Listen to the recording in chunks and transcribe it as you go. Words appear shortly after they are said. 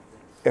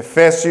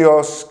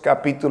Efesios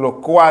capítulo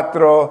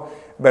 4,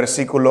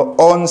 versículo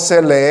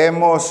 11,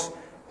 leemos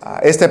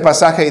este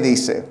pasaje y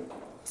dice: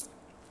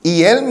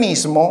 y él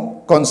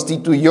mismo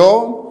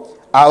constituyó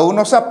a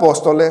unos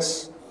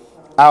apóstoles,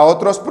 a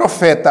otros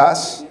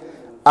profetas,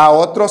 a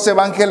otros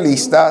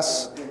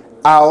evangelistas,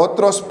 a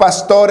otros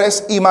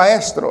pastores y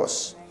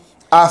maestros,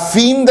 a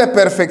fin de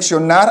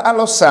perfeccionar a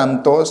los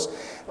santos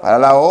para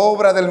la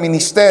obra del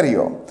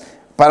ministerio,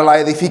 para la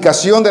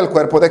edificación del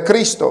cuerpo de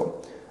Cristo,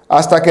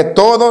 hasta que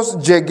todos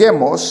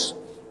lleguemos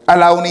a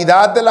la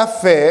unidad de la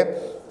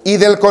fe y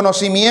del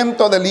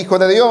conocimiento del Hijo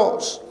de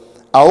Dios,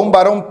 a un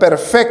varón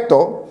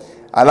perfecto,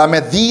 a la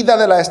medida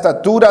de la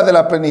estatura de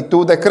la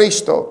plenitud de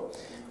Cristo,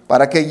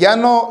 para que ya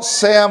no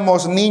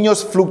seamos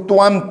niños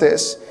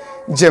fluctuantes,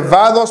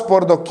 llevados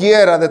por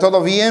doquiera de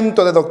todo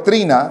viento de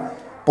doctrina,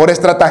 por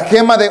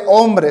estratagema de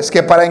hombres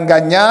que para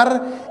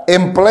engañar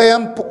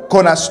emplean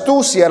con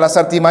astucia las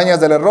artimañas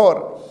del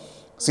error,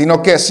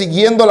 sino que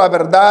siguiendo la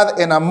verdad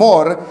en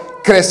amor,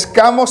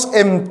 crezcamos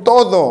en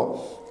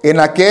todo en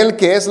aquel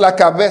que es la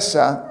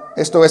cabeza,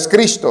 esto es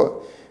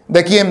Cristo,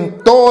 de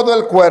quien todo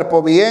el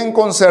cuerpo bien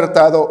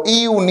concertado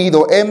y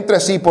unido entre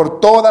sí por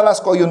todas las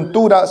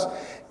coyunturas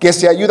que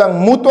se ayudan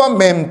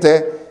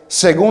mutuamente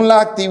según la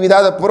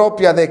actividad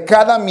propia de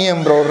cada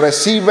miembro,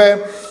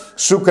 recibe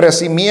su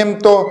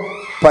crecimiento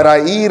para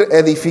ir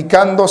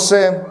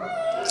edificándose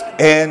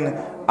en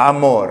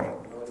amor.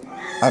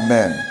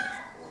 Amén.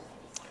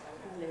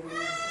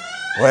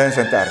 Pueden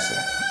sentarse.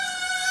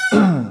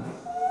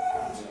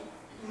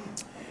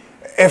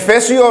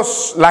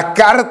 Efesios, la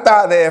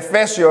carta de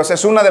Efesios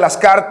es una de las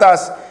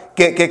cartas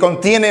que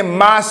contiene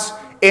más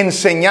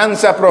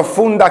enseñanza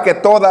profunda que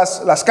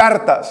todas las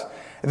cartas.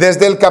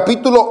 Desde el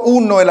capítulo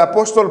 1, el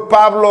apóstol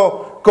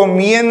Pablo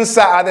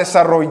comienza a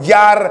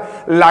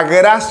desarrollar la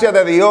gracia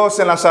de Dios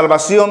en la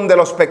salvación de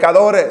los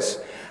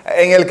pecadores.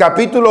 En el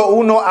capítulo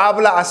 1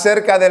 habla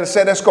acerca del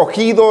ser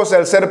escogidos,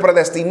 el ser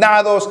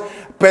predestinados,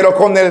 pero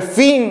con el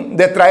fin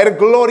de traer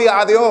gloria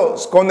a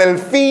Dios, con el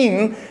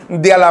fin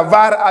de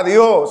alabar a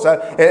Dios.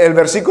 El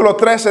versículo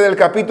 13 del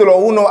capítulo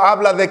 1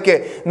 habla de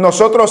que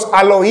nosotros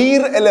al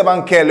oír el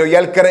Evangelio y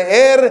al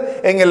creer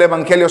en el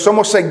Evangelio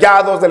somos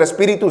sellados del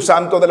Espíritu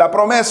Santo de la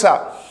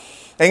promesa.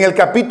 En el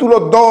capítulo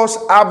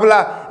 2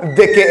 habla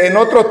de que en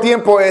otro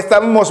tiempo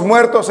estábamos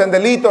muertos en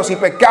delitos y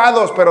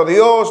pecados, pero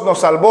Dios nos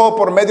salvó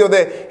por medio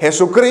de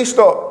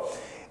Jesucristo.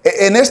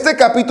 En este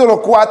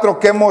capítulo 4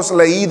 que hemos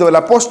leído, el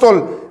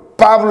apóstol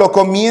Pablo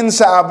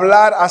comienza a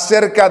hablar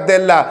acerca de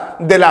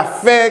la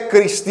fe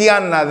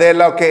cristiana, de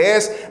lo que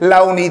es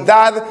la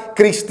unidad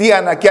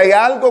cristiana, que hay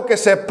algo que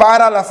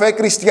separa la fe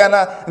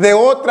cristiana de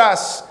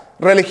otras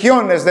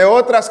religiones, de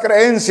otras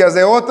creencias,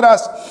 de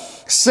otras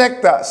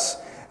sectas.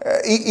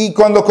 Y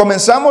cuando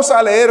comenzamos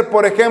a leer,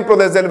 por ejemplo,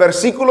 desde el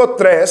versículo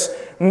 3,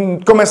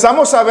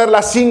 comenzamos a ver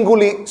la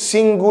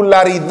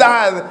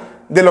singularidad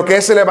de lo que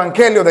es el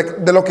evangelio,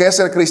 de lo que es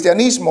el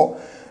cristianismo.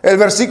 El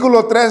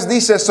versículo 3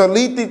 dice: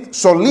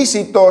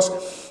 solícitos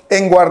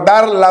en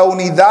guardar la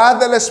unidad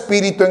del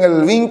espíritu en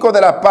el vínculo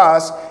de la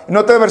paz.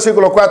 Nota el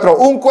versículo 4: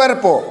 un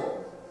cuerpo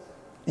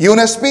y un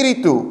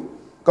espíritu,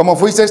 como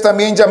fuisteis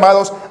también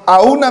llamados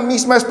a una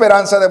misma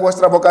esperanza de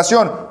vuestra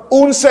vocación,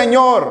 un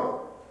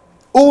Señor,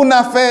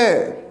 una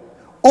fe,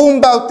 un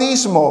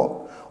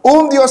bautismo,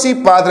 un Dios y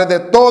Padre de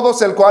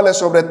todos, el cual es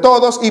sobre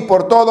todos y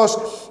por todos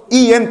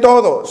y en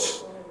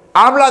todos.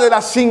 Habla de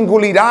la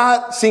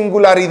singularidad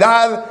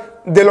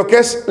de lo que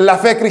es la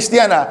fe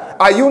cristiana.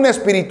 Hay un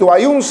Espíritu,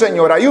 hay un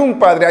Señor, hay un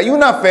Padre, hay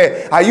una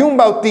fe, hay un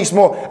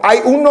bautismo,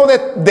 hay uno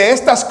de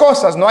estas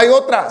cosas, no hay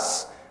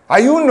otras,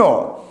 hay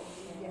uno.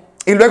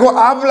 Y luego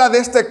habla de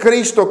este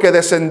Cristo que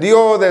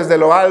descendió desde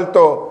lo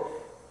alto,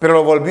 pero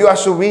lo volvió a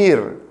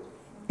subir.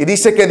 Y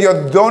dice que dio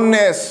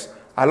dones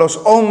a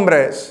los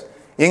hombres.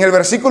 Y en el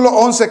versículo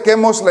 11 que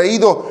hemos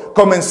leído,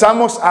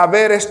 comenzamos a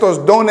ver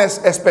estos dones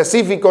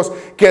específicos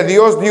que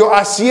Dios dio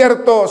a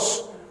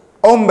ciertos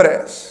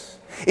hombres.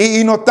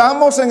 Y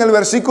notamos en el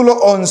versículo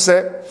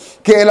 11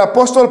 que el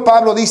apóstol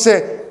Pablo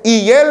dice: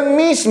 y él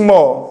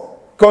mismo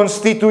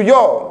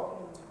constituyó.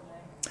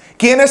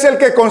 ¿Quién es el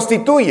que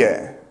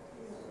constituye?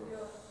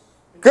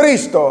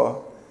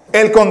 Cristo.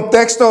 El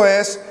contexto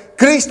es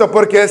Cristo,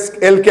 porque es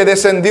el que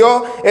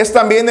descendió, es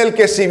también el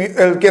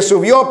que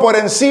subió por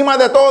encima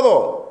de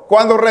todo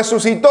cuando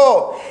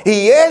resucitó.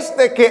 Y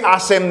este que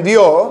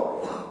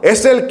ascendió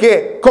es el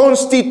que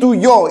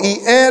constituyó,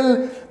 y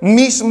él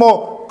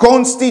mismo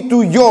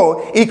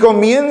constituyó, y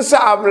comienza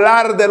a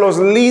hablar de los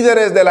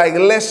líderes de la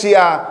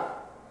iglesia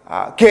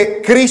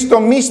que Cristo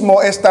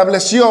mismo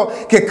estableció,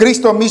 que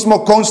Cristo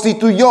mismo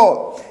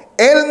constituyó.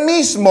 Él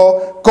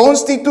mismo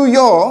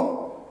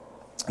constituyó,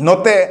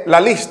 note la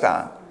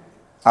lista: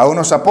 a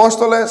unos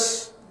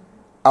apóstoles,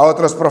 a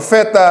otros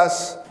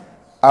profetas,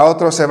 a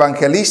otros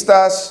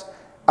evangelistas,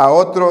 a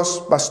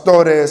otros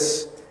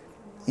pastores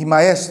y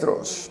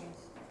maestros.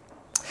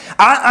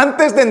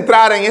 Antes de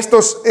entrar en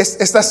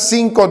estas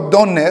 5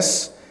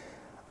 dones,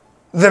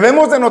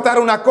 debemos de notar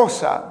una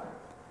cosa.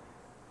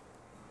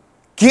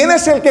 ¿Quién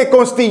es el que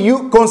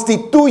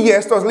constituye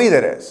estos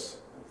líderes?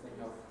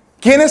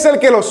 ¿Quién es el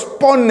que los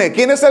pone?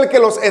 ¿Quién es el que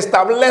los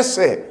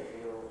establece?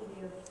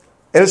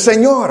 El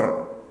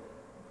Señor.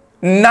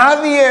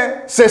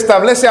 Nadie se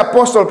establece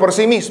apóstol por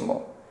sí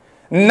mismo.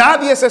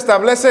 Nadie se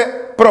establece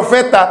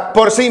profeta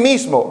por sí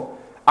mismo.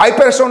 Hay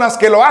personas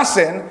que lo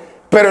hacen,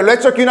 pero el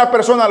hecho de que una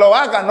persona lo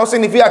haga no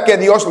significa que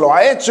Dios lo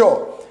ha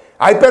hecho.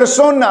 Hay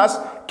personas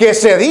que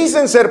se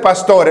dicen ser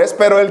pastores,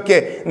 pero el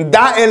que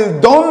da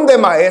el don de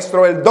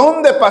maestro, el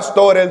don de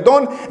pastor, el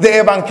don de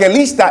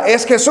evangelista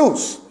es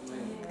Jesús.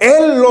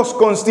 Él los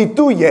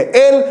constituye,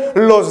 Él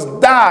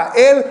los da,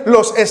 Él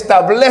los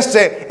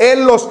establece,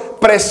 Él los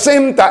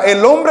presenta.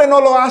 El hombre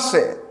no lo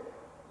hace,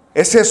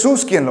 es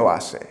Jesús quien lo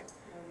hace.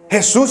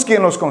 Jesús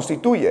quien los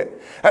constituye.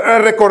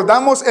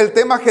 Recordamos el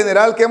tema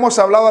general que hemos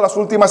hablado las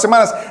últimas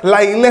semanas.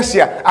 La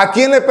iglesia. ¿A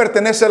quién le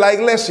pertenece la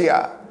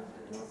iglesia?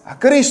 A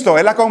Cristo.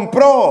 Él la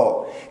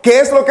compró.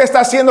 ¿Qué es lo que está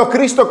haciendo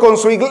Cristo con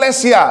su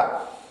iglesia?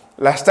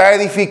 La está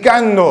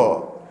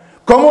edificando.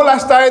 ¿Cómo la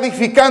está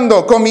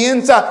edificando?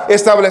 Comienza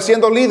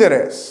estableciendo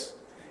líderes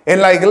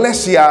en la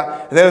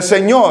iglesia del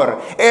Señor.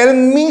 Él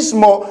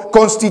mismo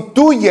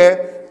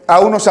constituye a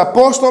unos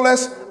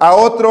apóstoles, a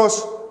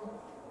otros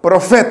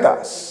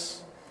profetas.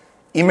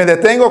 Y me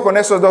detengo con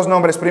esos dos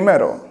nombres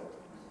primero.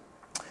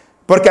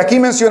 Porque aquí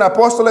menciona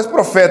apóstoles,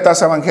 profetas,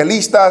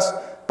 evangelistas,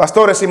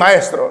 pastores y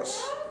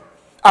maestros.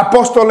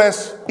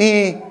 Apóstoles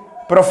y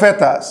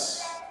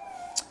profetas.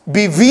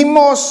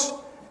 Vivimos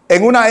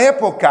en una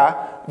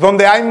época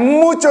donde hay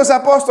muchos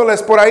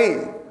apóstoles por ahí.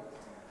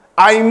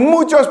 Hay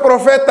muchos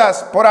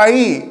profetas por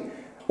ahí.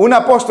 Un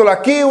apóstol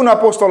aquí, un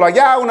apóstol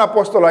allá,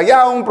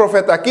 un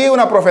profeta aquí,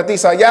 una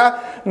profetisa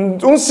allá.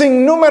 Un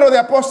sinnúmero de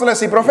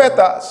apóstoles y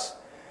profetas.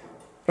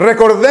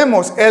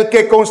 Recordemos, el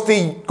que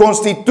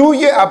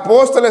constituye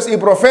apóstoles y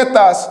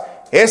profetas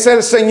es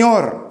el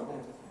Señor.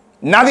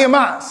 Nadie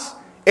más.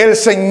 El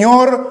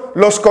Señor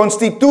los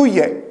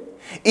constituye.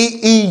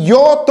 Y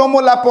yo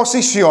tomo la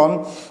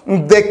posición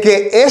de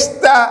que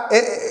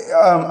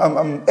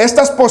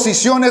estas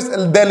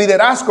posiciones de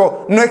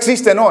liderazgo no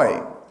existen hoy.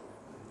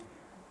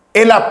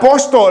 El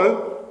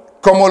apóstol,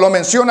 como lo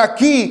menciona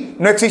aquí,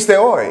 no existe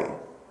hoy.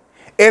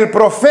 El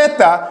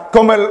profeta,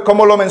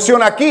 como lo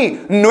menciona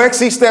aquí, no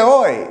existe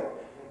hoy.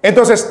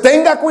 Entonces,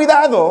 tenga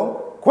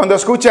cuidado cuando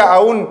escucha a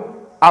un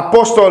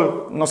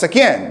apóstol no sé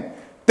quién.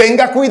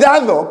 Tenga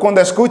cuidado cuando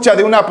escucha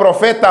de una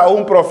profeta o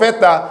un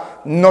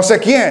profeta no sé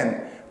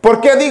quién. ¿Por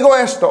qué digo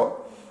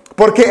esto?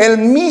 Porque el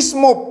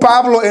mismo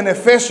Pablo en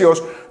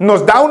Efesios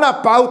nos da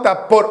una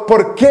pauta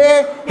por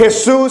qué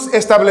Jesús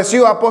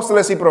estableció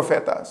apóstoles y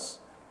profetas.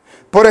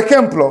 Por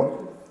ejemplo,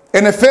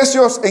 en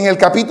Efesios en el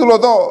capítulo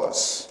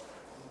 2...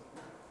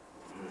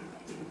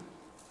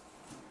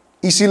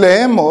 Y si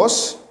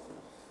leemos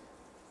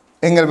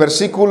en el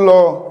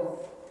versículo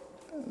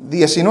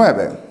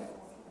 19.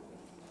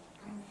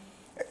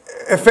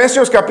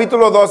 Efesios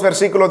capítulo 2,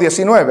 versículo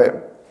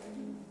 19.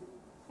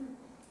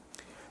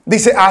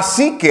 Dice,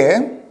 así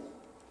que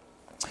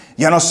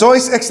ya no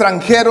sois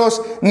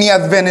extranjeros ni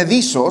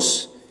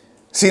advenedizos,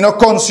 sino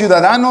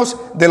conciudadanos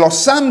de los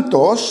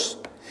santos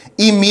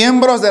y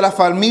miembros de la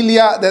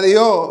familia de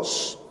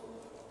Dios,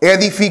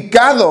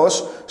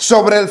 edificados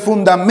sobre el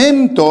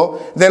fundamento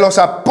de los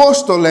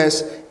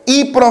apóstoles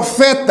y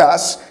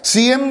profetas,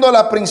 siendo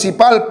la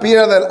principal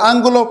piedra del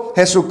ángulo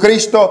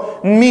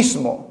Jesucristo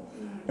mismo.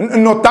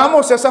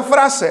 Notamos esa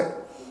frase,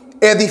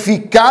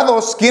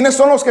 edificados. ¿Quiénes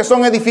son los que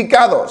son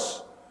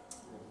edificados?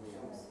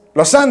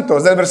 Los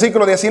santos, del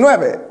versículo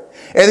 19.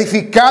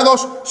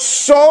 Edificados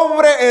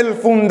sobre el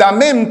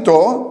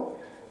fundamento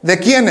de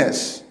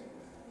 ¿quiénes?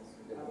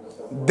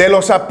 De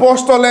los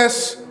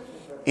apóstoles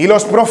y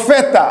los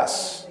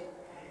profetas.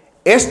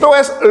 Esto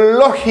es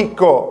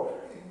lógico.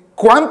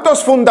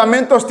 ¿Cuántos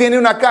fundamentos tiene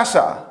una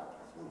casa?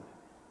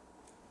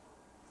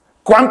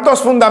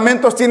 ¿Cuántos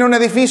fundamentos tiene un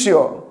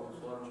edificio?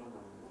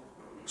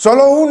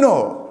 Solo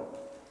uno.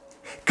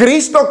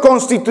 Cristo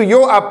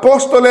constituyó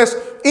apóstoles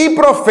y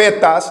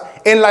profetas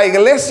en la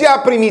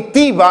iglesia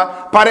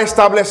primitiva para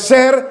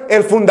establecer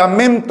el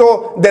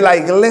fundamento de la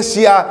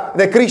iglesia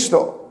de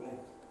Cristo.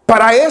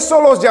 Para eso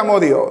los llamó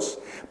Dios.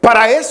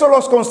 Para eso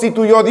los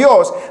constituyó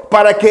Dios,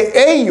 para que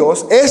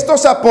ellos,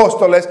 estos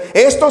apóstoles,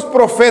 estos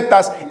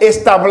profetas,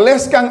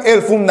 establezcan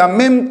el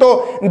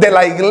fundamento de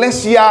la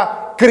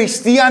iglesia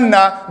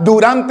cristiana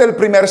durante el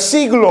primer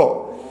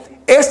siglo.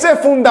 Ese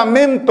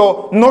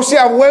fundamento no se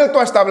ha vuelto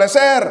a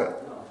establecer.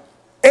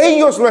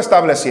 Ellos lo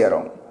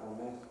establecieron.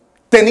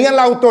 Tenían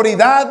la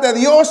autoridad de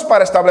Dios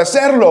para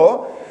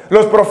establecerlo.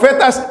 Los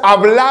profetas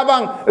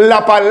hablaban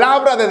la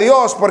palabra de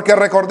Dios, porque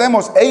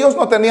recordemos, ellos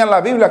no tenían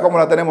la Biblia como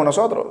la tenemos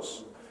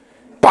nosotros.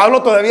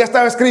 Pablo todavía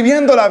estaba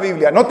escribiendo la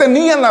Biblia. No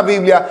tenían la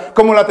Biblia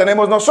como la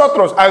tenemos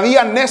nosotros.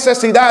 Había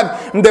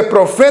necesidad de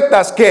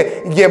profetas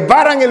que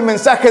llevaran el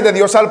mensaje de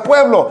Dios al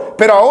pueblo.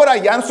 Pero ahora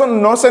ya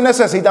no se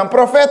necesitan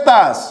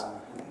profetas.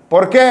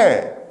 ¿Por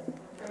qué?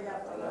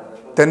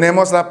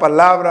 Tenemos la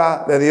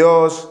palabra de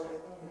Dios,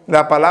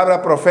 la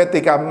palabra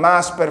profética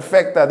más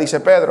perfecta, dice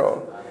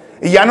Pedro.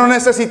 Y ya no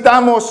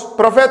necesitamos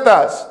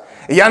profetas.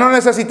 Y ya no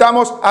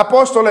necesitamos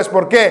apóstoles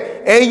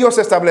porque ellos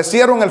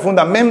establecieron el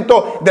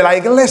fundamento de la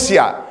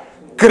iglesia.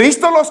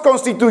 Cristo los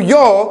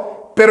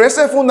constituyó, pero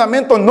ese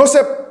fundamento no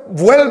se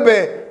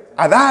vuelve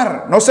a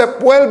dar, no se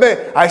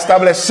vuelve a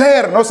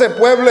establecer, no se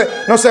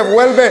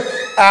vuelve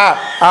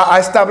a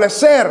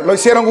establecer. Lo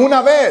hicieron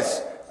una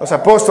vez los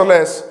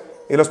apóstoles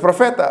y los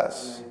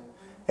profetas.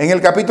 En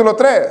el capítulo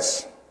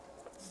 3,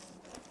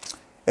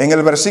 en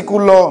el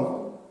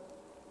versículo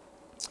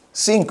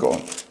 5,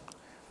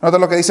 nota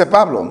lo que dice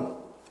Pablo.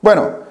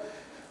 Bueno,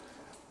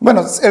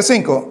 el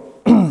 5,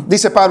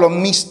 dice Pablo,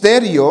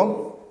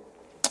 misterio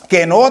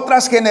que en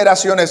otras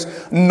generaciones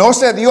no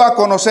se dio a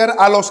conocer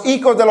a los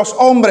hijos de los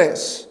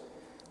hombres,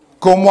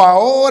 como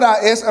ahora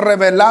es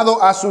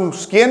revelado a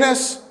sus,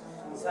 ¿quiénes?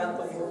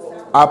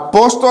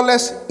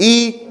 Apóstoles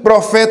y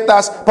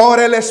profetas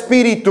por el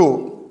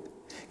Espíritu,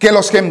 que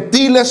los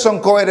gentiles son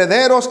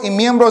coherederos y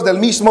miembros del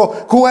mismo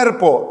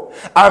cuerpo.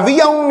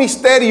 Había un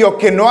misterio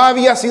que no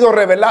había sido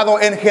revelado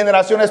en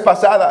generaciones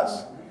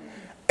pasadas.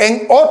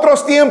 En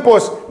otros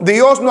tiempos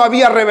Dios no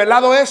había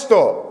revelado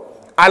esto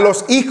a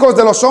los hijos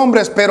de los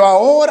hombres, pero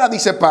ahora,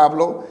 dice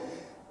Pablo,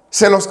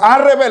 se los ha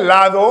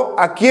revelado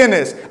 ¿a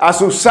quiénes? A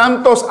sus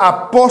santos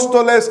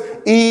apóstoles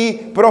y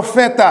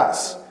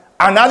profetas.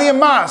 A nadie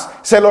más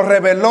se los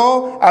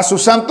reveló a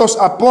sus santos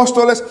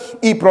apóstoles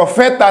y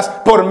profetas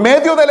por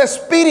medio del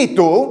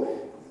Espíritu.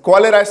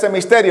 ¿Cuál era ese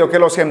misterio? Que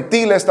los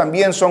gentiles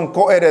también son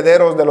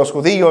coherederos de los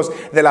judíos,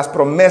 de las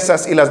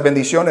promesas y las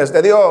bendiciones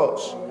de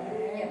Dios.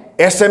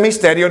 Ese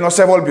misterio no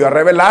se volvió a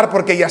revelar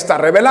porque ya está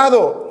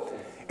revelado.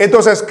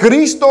 Entonces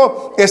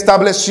Cristo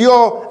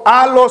estableció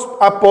a los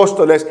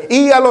apóstoles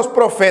y a los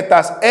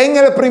profetas en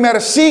el primer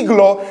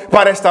siglo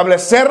para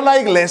establecer la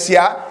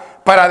iglesia,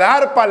 para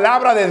dar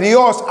palabra de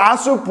Dios a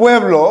su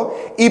pueblo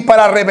y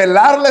para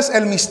revelarles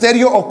el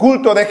misterio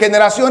oculto de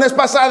generaciones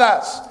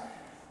pasadas.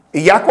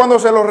 Y ya cuando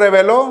se lo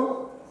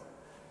reveló,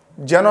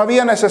 ya no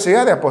había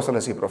necesidad de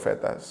apóstoles y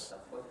profetas.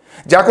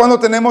 Ya cuando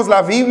tenemos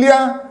la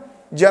Biblia,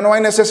 ya no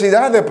hay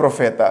necesidad de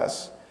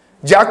profetas.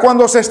 Ya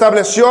cuando se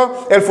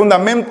estableció el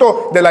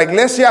fundamento de la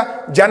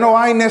iglesia, ya no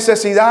hay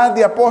necesidad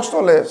de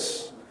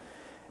apóstoles.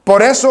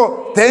 Por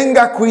eso,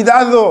 tenga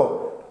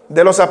cuidado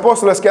de los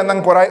apóstoles que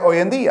andan por ahí hoy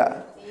en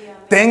día.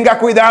 Tenga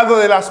cuidado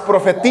de las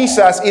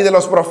profetisas y de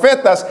los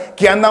profetas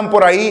que andan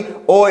por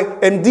ahí hoy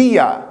en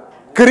día.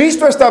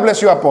 Cristo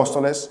estableció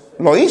apóstoles,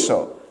 lo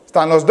hizo.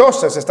 Están los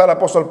 12, está el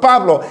apóstol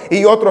Pablo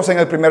y otros en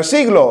el primer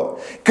siglo.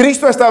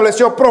 Cristo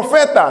estableció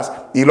profetas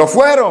y lo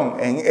fueron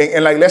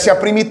en la iglesia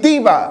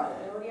primitiva.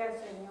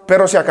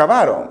 Pero se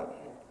acabaron.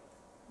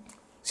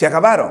 Se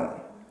acabaron.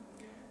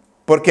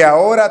 Porque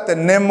ahora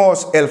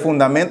tenemos el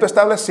fundamento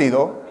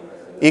establecido.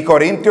 Y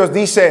Corintios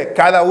dice,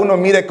 cada uno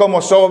mire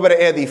cómo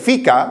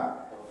sobreedifica.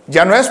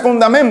 Ya no es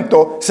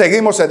fundamento,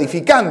 seguimos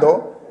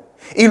edificando.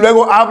 Y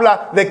luego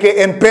habla de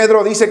que en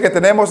Pedro dice que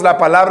tenemos la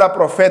palabra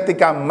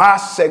profética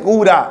más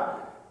segura.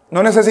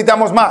 No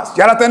necesitamos más,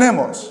 ya la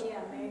tenemos.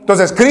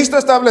 Entonces Cristo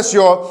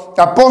estableció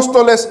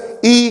apóstoles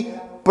y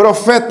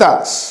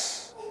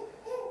profetas.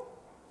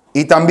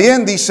 Y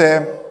también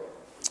dice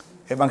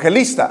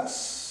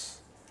evangelistas.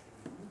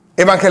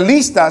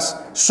 Evangelistas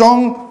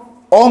son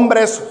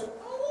hombres,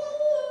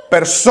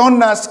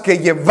 personas que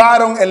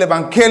llevaron el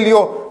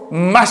evangelio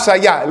más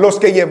allá. Los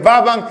que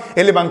llevaban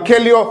el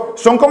evangelio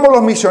son como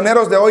los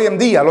misioneros de hoy en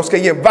día. Los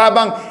que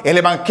llevaban el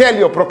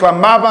evangelio,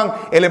 proclamaban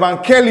el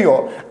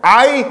evangelio.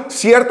 Hay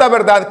cierta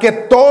verdad que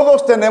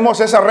todos tenemos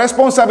esa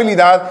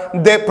responsabilidad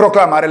de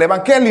proclamar el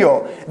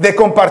evangelio, de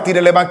compartir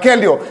el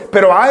evangelio.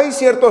 Pero hay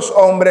ciertos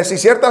hombres y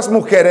ciertas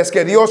mujeres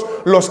que Dios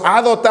los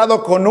ha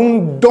dotado con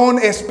un don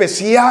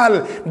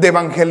especial de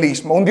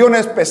evangelismo, un don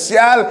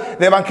especial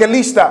de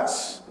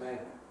evangelistas.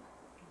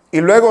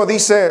 Y luego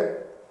dice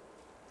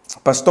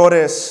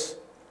pastores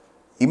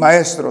y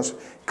maestros.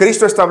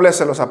 Cristo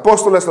establece los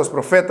apóstoles, los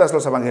profetas,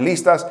 los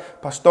evangelistas,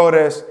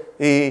 pastores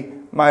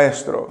y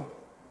maestros.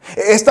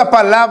 Esta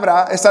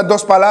palabra, estas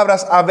dos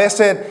palabras, a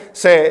veces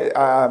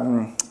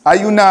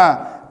hay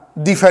una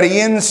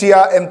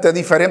diferencia entre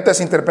diferentes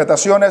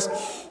interpretaciones.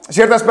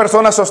 Ciertas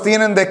personas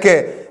sostienen de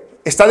que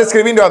está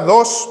describiendo a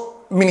dos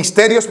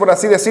ministerios, por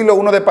así decirlo,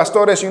 uno de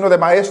pastores y uno de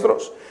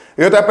maestros.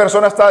 Y otra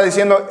persona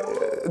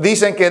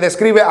dicen que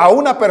describe a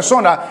una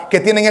persona que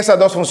tienen esas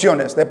dos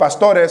funciones, de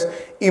pastores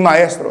y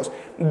maestros.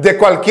 De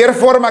cualquier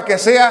forma que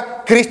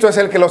sea, Cristo es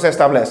el que los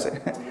establece.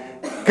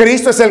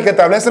 Cristo es el que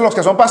establece los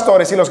que son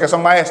pastores y los que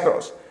son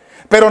maestros.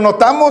 Pero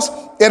notamos,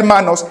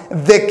 hermanos,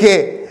 de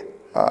que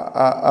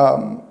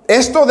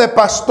esto de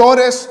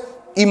pastores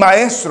y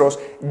maestros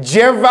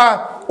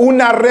lleva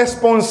una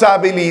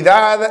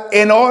responsabilidad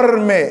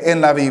enorme en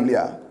la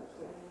Biblia.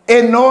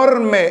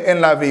 Enorme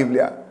en la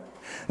Biblia.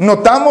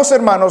 Notamos,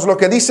 hermanos, lo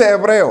que dice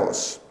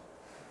Hebreos.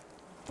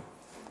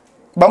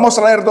 Vamos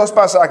a leer dos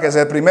pasajes.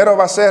 El primero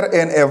va a ser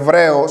en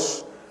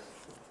Hebreos.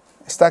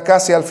 Está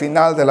casi al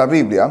final de la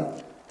Biblia.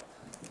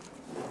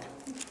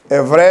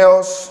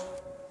 Hebreos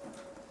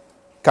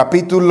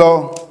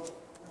capítulo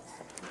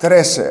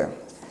 13.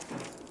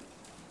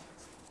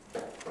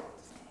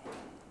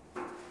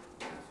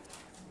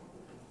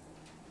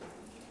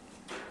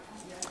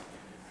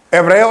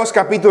 Hebreos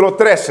capítulo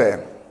 13.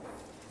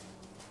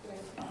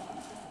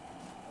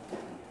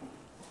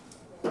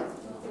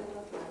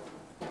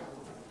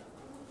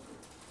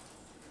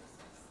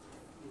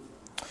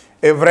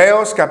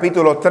 Hebreos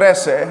capítulo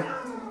 13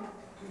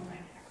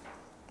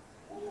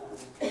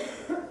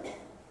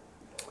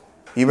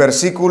 y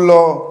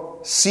versículo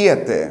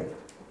 7.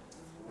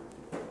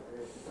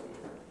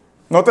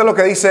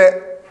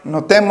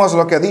 Notemos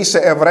lo que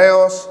dice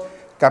Hebreos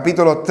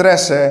capítulo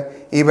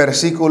 13 y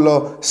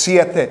versículo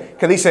 7,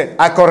 que dice: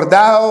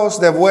 acordaos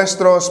de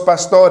vuestros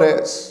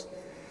pastores.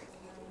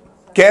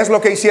 ¿Qué es lo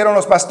que hicieron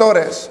los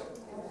pastores?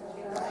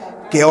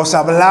 Que os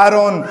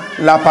hablaron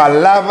la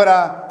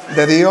palabra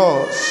de Dios.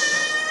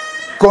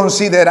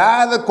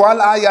 Considerad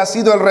cuál haya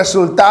sido el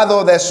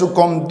resultado de su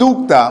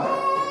conducta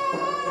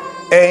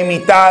e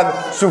imitad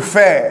su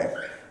fe.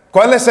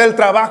 ¿Cuál es el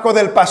trabajo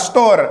del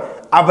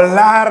pastor?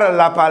 Hablar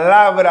la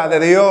palabra de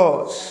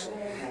Dios.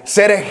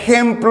 Ser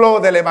ejemplo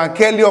del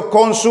evangelio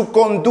con su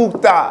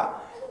conducta.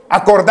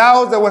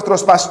 Acordaos de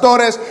vuestros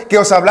pastores que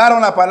os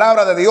hablaron la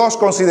palabra de Dios.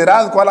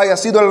 Considerad cuál haya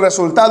sido el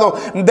resultado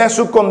de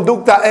su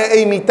conducta e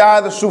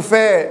imitad su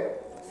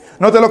fe.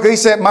 Note lo que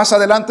dice más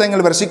adelante en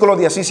el versículo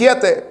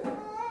 17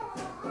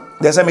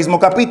 de ese mismo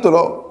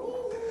capítulo.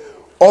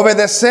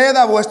 Obedeced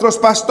a vuestros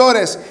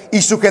pastores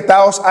y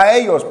sujetaos a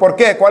ellos. ¿Por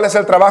qué? ¿Cuál es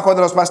el trabajo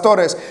de los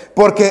pastores?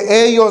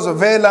 Porque ellos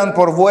velan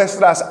por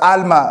vuestras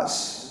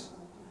almas,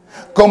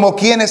 como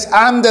quienes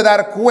han de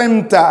dar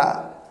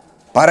cuenta,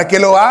 para que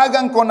lo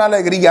hagan con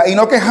alegría y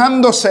no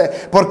quejándose,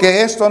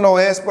 porque esto no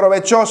es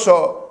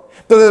provechoso.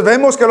 Entonces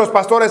vemos que los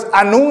pastores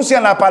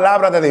anuncian la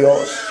palabra de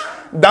Dios,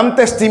 dan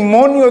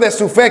testimonio de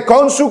su fe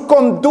con su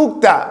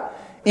conducta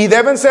y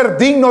deben ser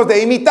dignos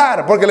de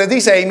imitar, porque les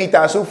dice: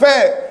 imitar su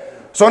fe.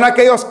 Son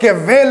aquellos que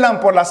velan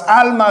por las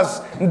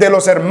almas de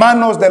los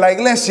hermanos de la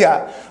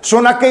iglesia.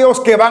 Son aquellos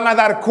que van a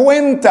dar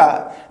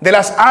cuenta de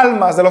las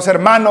almas de los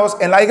hermanos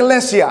en la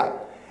iglesia.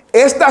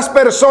 Estas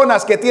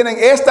personas que tienen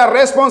esta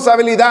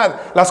responsabilidad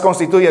las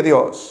constituye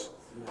Dios.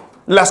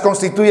 Las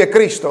constituye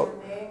Cristo.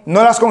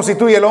 No las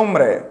constituye el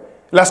hombre.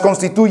 Las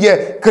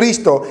constituye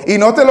Cristo. Y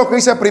note lo que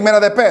dice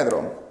Primera de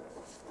Pedro.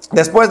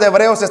 Después de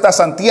Hebreos está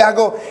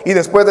Santiago y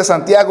después de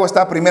Santiago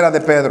está Primera de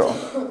Pedro.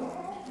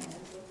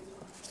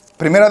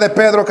 Primera de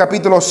Pedro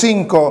capítulo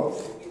 5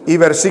 y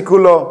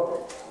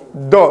versículo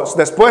 2.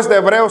 Después de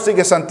Hebreos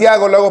sigue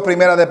Santiago, luego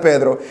Primera de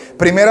Pedro.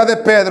 Primera de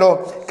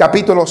Pedro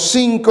capítulo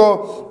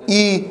 5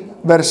 y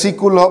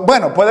versículo...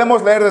 Bueno,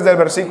 podemos leer desde el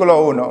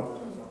versículo 1.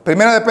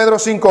 Primera de Pedro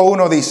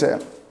 5:1 dice: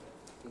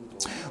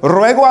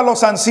 ruego a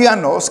los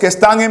ancianos que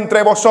están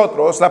entre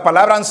vosotros. La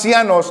palabra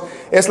ancianos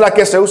es la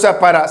que se usa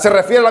se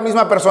refiere a la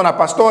misma persona.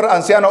 Pastor,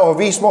 anciano,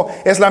 obispo,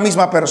 es la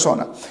misma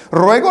persona.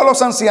 Ruego a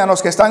los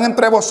ancianos que están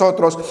entre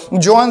vosotros,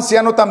 yo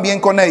anciano también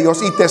con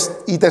ellos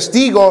y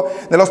testigo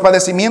de los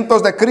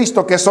padecimientos de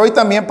Cristo, que soy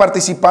también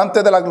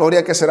participante de la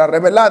gloria que será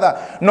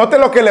revelada. Note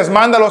lo que les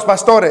manda a los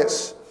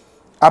pastores: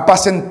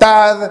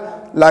 apacentad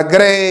la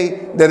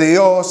grey de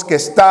Dios que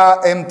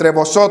está entre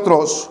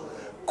vosotros,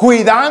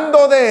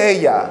 cuidando de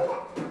ella.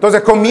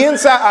 Entonces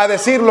comienza a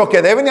decir lo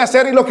que deben de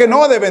hacer y lo que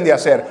no deben de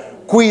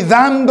hacer.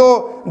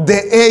 Cuidando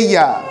de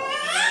ella.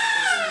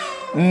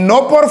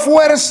 No por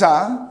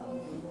fuerza,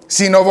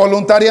 sino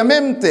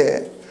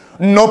voluntariamente.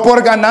 No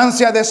por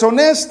ganancia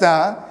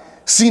deshonesta,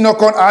 sino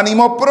con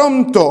ánimo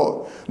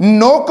pronto.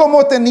 No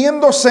como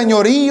teniendo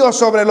señorío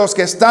sobre los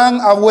que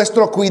están a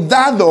vuestro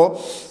cuidado,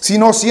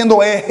 sino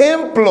siendo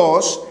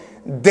ejemplos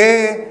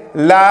de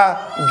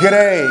la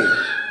grey.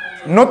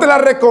 Note la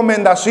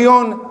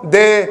recomendación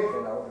de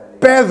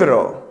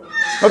Pedro.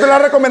 Note la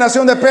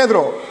recomendación de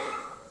Pedro: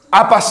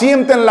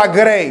 apacienten la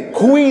grey,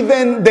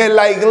 cuiden de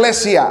la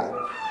iglesia,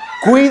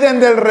 cuiden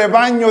del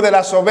rebaño de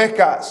las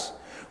ovejas,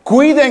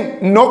 cuiden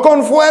no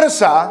con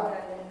fuerza,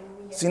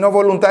 sino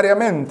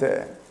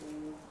voluntariamente,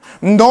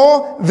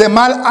 no de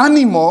mal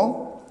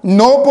ánimo,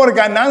 no por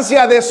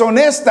ganancia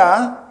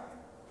deshonesta.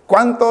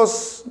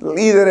 ¿Cuántos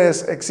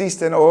líderes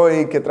existen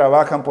hoy que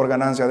trabajan por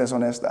ganancia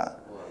deshonesta?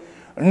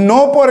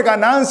 No por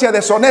ganancia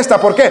deshonesta.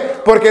 ¿Por qué?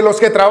 Porque los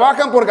que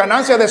trabajan por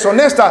ganancia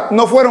deshonesta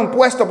no fueron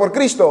puestos por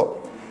Cristo.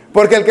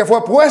 Porque el que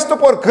fue puesto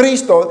por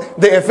Cristo,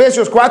 de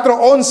Efesios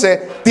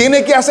 4:11,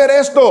 tiene que hacer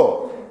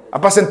esto: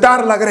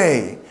 apacentar la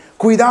grey,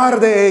 cuidar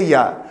de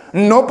ella,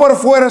 no por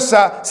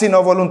fuerza,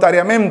 sino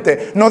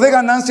voluntariamente, no de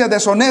ganancias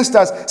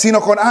deshonestas,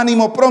 sino con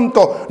ánimo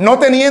pronto, no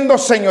teniendo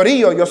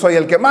señorío, yo soy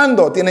el que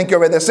mando, tienen que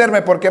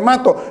obedecerme porque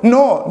mato.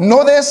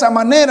 No de esa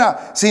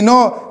manera,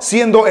 sino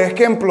siendo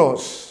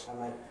ejemplos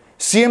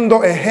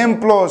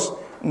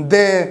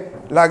de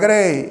la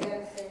grey.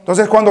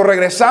 Entonces, cuando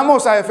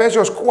regresamos a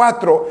Efesios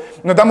 4,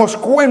 nos damos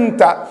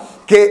cuenta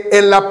que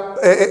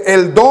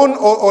el don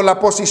o la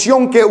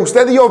posición que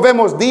usted y yo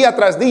vemos día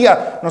tras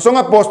día, no son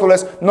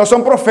apóstoles, no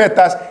son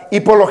profetas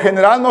y por lo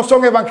general no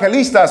son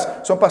evangelistas,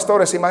 son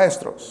pastores y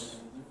maestros.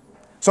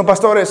 Son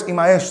pastores y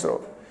maestros.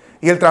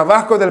 Y el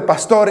trabajo del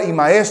pastor y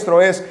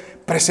maestro es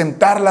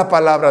presentar la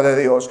palabra de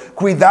Dios,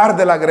 cuidar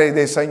de la grey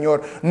del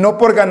Señor, no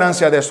por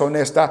ganancia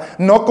deshonesta,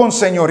 no con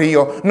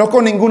señorío, no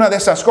con ninguna de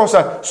esas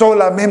cosas,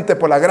 solamente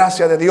por la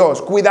gracia de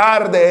Dios,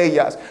 cuidar de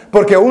ellas,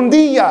 porque un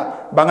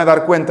día van a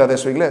dar cuenta de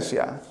su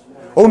iglesia.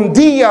 Un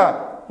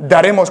día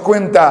daremos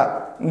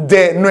cuenta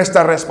de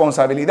nuestra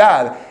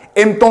responsabilidad.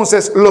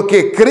 Entonces, lo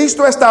que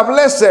Cristo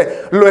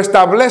establece, lo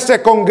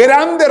establece con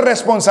grandes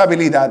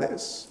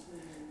responsabilidades.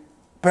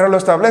 Pero lo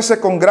establece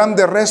con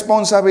grandes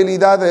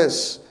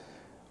responsabilidades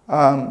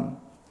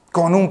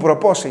con un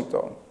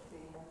propósito.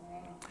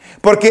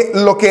 Porque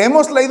lo que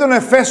hemos leído en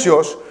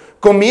Efesios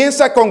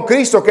comienza con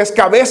Cristo, que es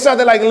cabeza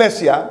de la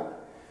iglesia,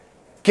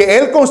 que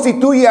Él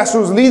constituye a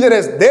sus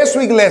líderes de su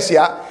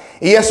iglesia,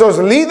 y esos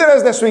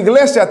líderes de su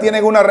iglesia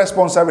tienen una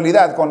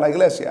responsabilidad con la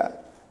iglesia.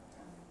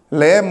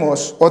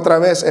 Leemos otra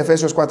vez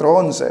Efesios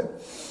 4:11.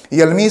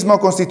 Y Él mismo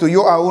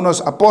constituyó a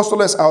unos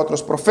apóstoles, a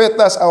otros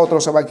profetas, a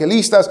otros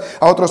evangelistas,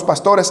 a otros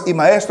pastores y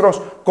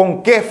maestros.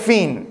 ¿Con qué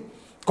fin?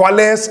 ¿Cuál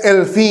es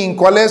el fin?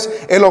 ¿Cuál es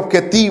el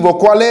objetivo?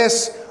 ¿Cuál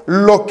es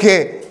lo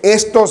que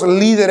estos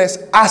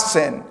líderes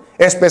hacen?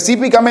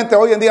 Específicamente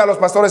hoy en día los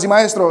pastores y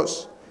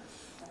maestros.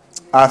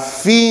 A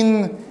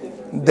fin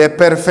de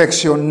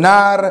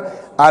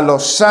perfeccionar a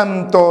los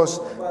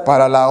santos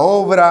para la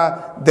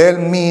obra del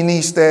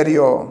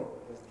ministerio.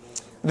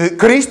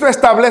 Cristo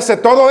establece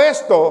todo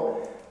esto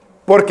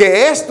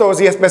porque estos,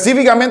 y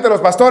específicamente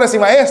los pastores y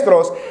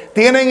maestros,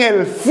 tienen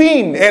el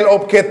fin, el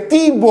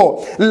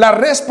objetivo, la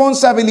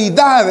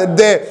responsabilidad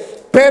de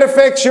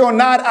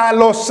perfeccionar a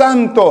los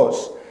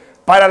santos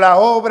para la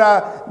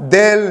obra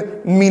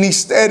del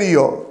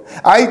ministerio.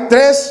 Hay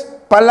tres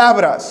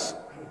palabras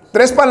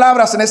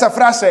en esa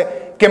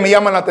frase que me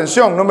llaman la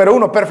atención. Número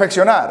 1,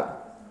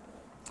 perfeccionar.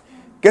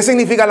 ¿Qué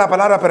significa la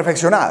palabra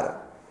perfeccionar?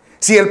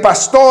 Si el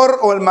pastor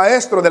o el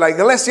maestro de la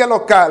iglesia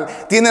local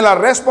tiene la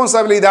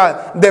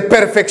responsabilidad de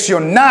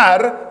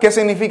perfeccionar, ¿qué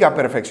significa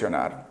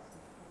perfeccionar?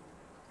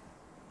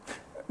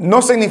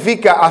 No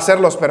significa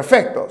hacerlos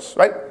perfectos,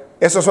 ¿right?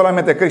 Eso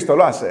solamente Cristo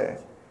lo hace.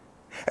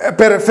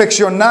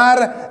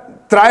 Perfeccionar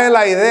trae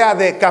la idea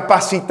de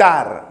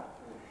capacitar,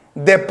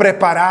 de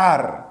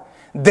preparar,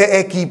 de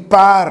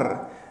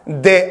equipar,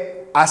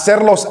 de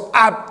hacerlos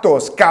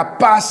aptos,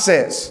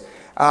 capaces.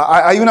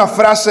 Hay una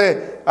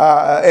frase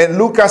en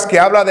Lucas que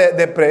habla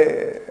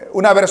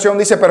una versión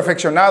dice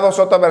perfeccionados,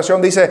 otra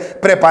versión dice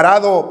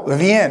preparado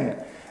bien.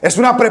 Es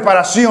una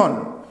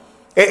preparación,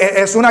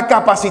 es una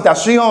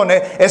capacitación,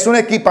 es un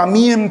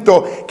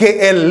equipamiento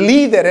que el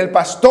líder, el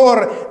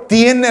pastor,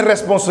 tiene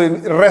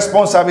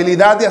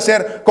responsabilidad de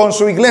hacer con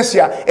su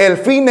iglesia. El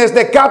fin es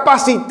de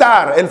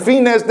capacitar, el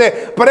fin es de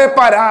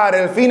preparar,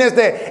 el fin es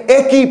de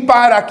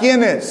equipar ¿a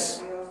quiénes?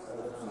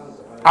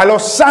 A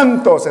los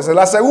santos. Esa es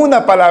la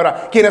segunda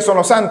palabra. ¿Quiénes son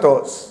los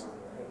santos?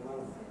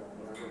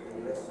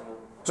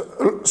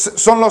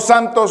 ¿Son los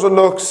santos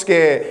los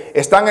que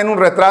están en un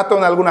retrato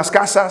en algunas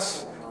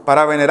casas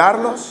para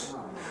venerarlos?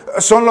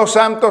 ¿Son los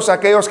santos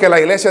aquellos que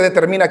la iglesia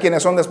determina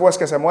quiénes son después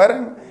que se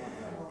mueren?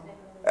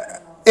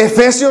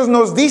 Efesios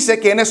nos dice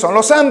quiénes son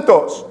los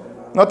santos.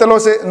 Note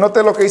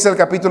lo que dice el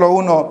capítulo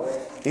 1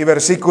 y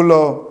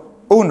versículo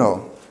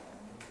 1.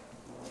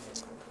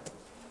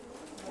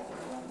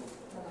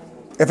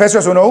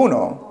 Efesios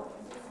 1:1.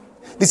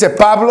 Dice: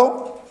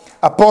 Pablo,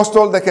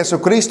 apóstol de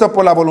Jesucristo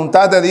por la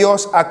voluntad de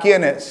Dios, ¿a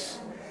quiénes?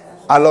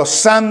 A los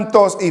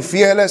santos y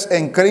fieles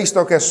en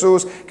Cristo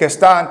Jesús que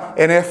están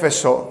en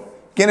Éfeso.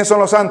 ¿Quiénes son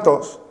los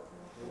santos?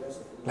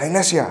 La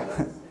iglesia.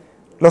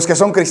 Los que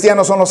son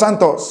cristianos son los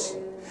santos.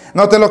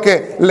 Note lo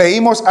que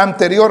leímos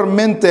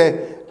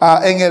anteriormente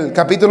en el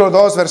capítulo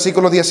 2,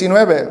 versículo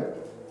 19.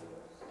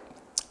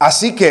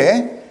 Así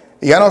que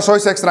ya no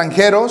sois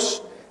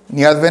extranjeros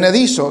ni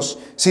advenedizos,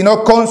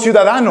 sino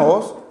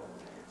conciudadanos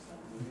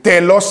de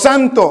los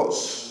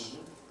santos.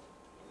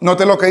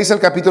 Note lo que dice el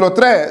capítulo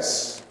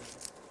 3,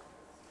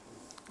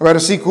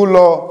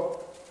 versículo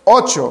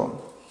 8.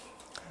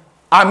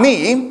 A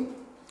mí,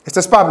 este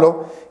es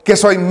Pablo, que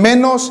soy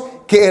menos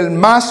que el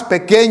más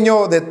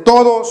pequeño de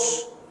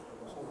todos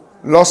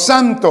los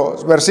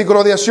santos.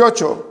 Versículo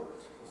 18.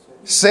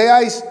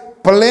 Seáis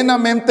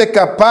plenamente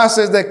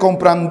capaces de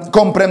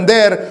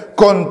comprender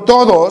con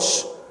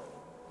todos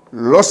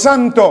los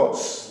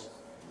santos.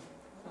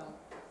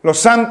 Los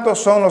santos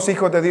son los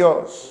hijos de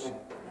Dios.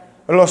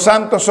 Los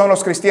santos son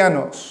los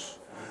cristianos.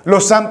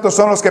 Los santos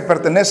son los que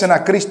pertenecen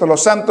a Cristo.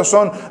 Los santos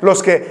son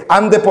los que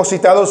han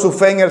depositado su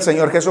fe en el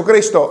Señor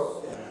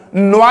Jesucristo.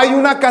 No hay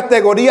una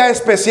categoría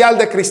especial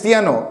de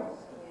cristiano.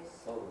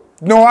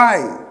 No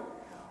hay.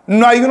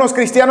 No hay unos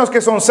cristianos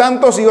que son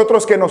santos y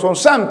otros que no son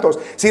santos.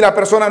 Si la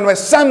persona no es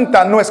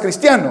santa, no es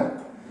cristiano.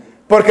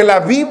 Porque la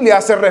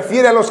Biblia se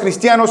refiere a los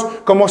cristianos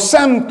como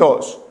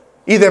santos.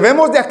 Y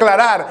debemos de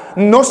aclarar,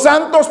 no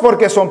santos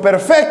porque son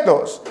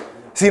perfectos,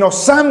 sino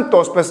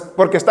santos pues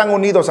porque están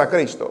unidos a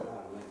Cristo.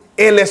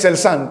 Él es el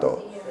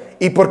santo.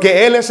 Y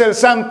porque Él es el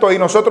santo y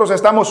nosotros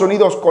estamos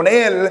unidos con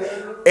Él,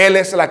 Él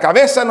es la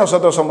cabeza,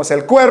 nosotros somos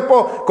el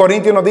cuerpo.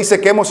 Corintios nos dice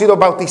que hemos sido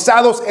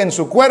bautizados en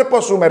su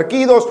cuerpo,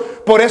 sumergidos.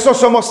 Por eso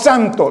somos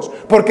santos,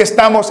 porque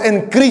estamos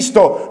en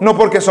Cristo, no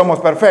porque somos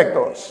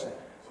perfectos.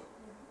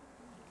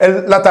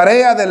 La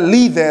tarea del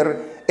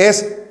líder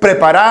es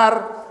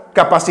preparar,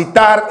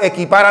 capacitar,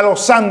 equipar a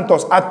los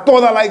santos, a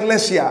toda la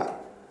iglesia.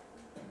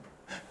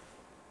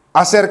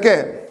 ¿Hacer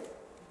qué?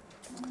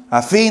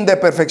 A fin de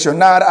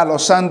perfeccionar a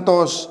los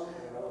santos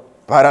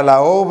para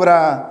la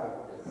obra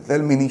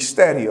del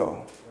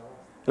ministerio.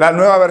 La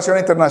Nueva Versión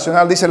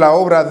Internacional dice la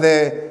obra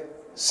de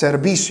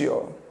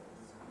servicio.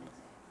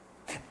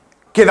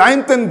 Que da a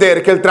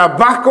entender que el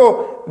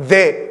trabajo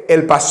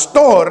del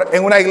pastor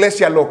en una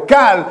iglesia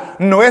local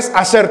no es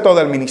hacer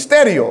todo el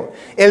ministerio.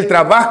 El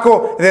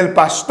trabajo del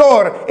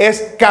pastor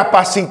es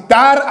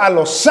capacitar a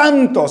los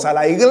santos, a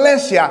la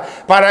iglesia,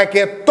 para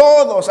que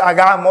todos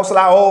hagamos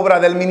la obra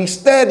del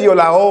ministerio,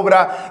 la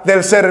obra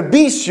del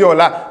servicio,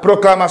 la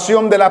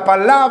proclamación de la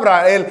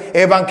palabra, el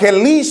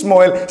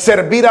evangelismo, el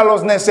servir a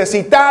los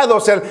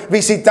necesitados, el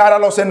visitar a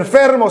los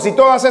enfermos y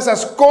todas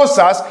esas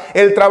cosas.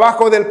 El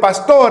trabajo del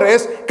pastor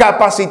es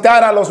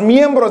capacitar a los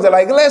miembros de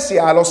la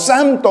iglesia, a los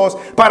santos,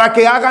 para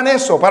que hagan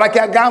eso, para que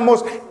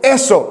hagamos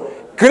eso.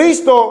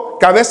 Cristo,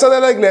 cabeza de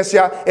la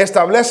iglesia,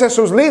 establece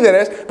sus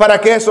líderes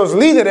para que esos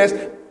líderes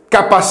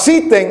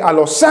capaciten a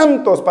los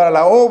santos para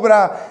la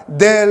obra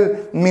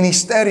del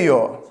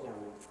ministerio.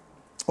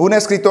 Un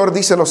escritor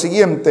dice lo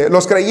siguiente: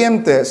 los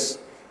creyentes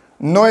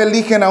no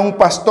eligen a un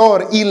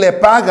pastor y le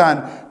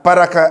pagan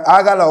para que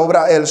haga la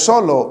obra él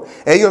solo.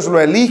 Ellos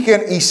lo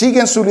eligen y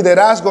siguen su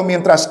liderazgo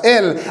mientras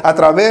él, a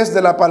través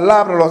de la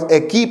palabra, los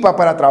equipa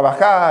para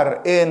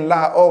trabajar en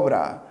la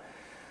obra.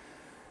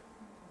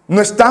 No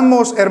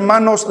estamos,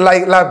 hermanos,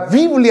 la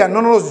Biblia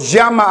no nos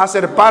llama a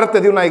ser parte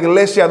de una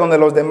iglesia donde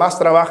los demás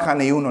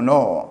trabajan y uno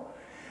no.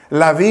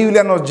 La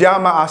Biblia nos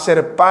llama a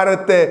ser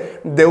parte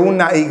de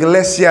una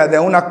iglesia, de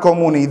una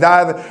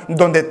comunidad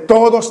donde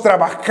todos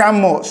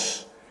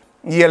trabajamos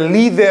y el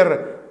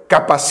líder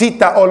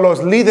capacita, o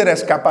los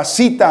líderes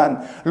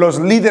capacitan, los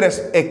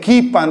líderes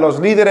equipan, los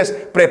líderes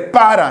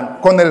preparan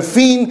con el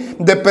fin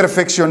de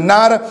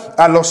perfeccionar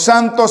a los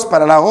santos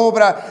para la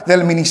obra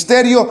del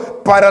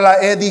ministerio, para la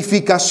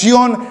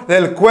edificación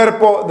del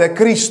cuerpo de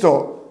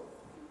Cristo.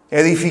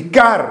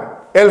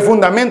 Edificar, el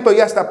fundamento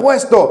ya está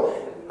puesto,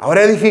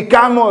 ahora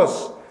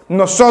edificamos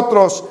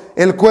nosotros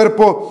el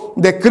cuerpo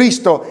de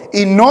Cristo.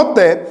 Y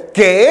note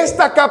que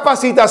esta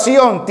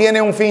capacitación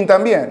tiene un fin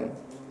también.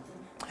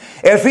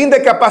 El fin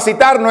de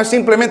capacitar no es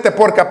simplemente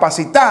por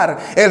capacitar.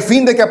 El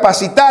fin de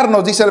capacitar,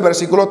 nos dice el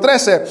versículo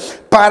 13,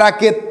 para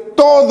que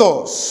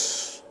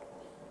todos,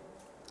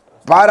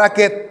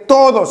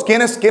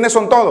 ¿quiénes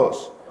son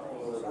todos?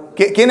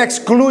 ¿Quién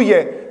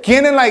excluye?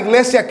 ¿Quién en la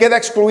iglesia queda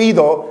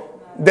excluido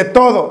de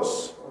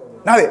todos?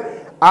 Nadie.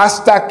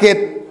 Hasta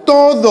que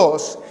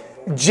todos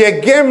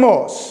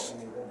lleguemos.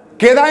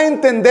 ¿Qué da a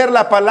entender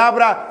la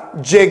palabra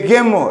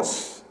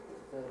lleguemos?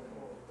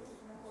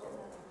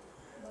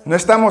 No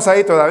estamos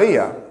ahí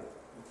todavía.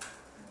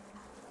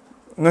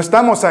 No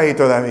estamos ahí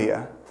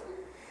todavía.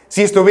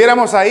 Si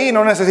estuviéramos ahí,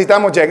 no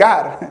necesitamos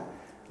llegar.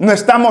 No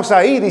estamos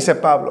ahí, dice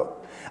Pablo.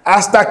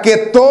 Hasta que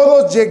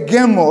todos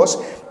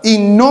lleguemos, y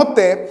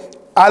note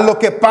a lo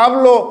que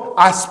Pablo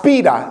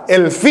aspira,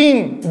 el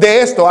fin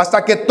de esto,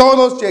 hasta que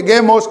todos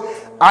lleguemos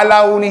a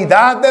la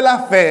unidad de la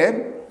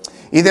fe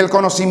y del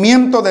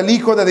conocimiento del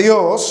Hijo de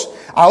Dios,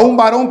 a un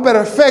varón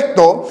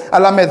perfecto, a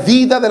la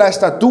medida de la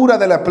estatura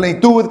de la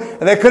plenitud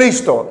de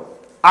Cristo.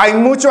 Hay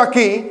mucho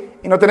aquí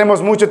y no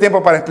tenemos mucho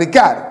tiempo para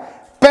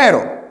explicar,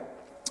 pero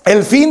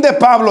el fin de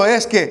Pablo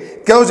es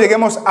que todos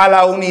lleguemos a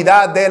la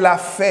unidad de la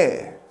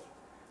fe.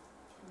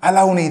 A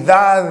la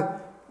unidad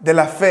de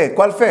la fe.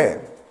 ¿Cuál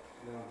fe?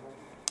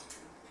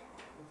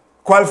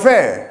 ¿Cuál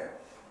fe?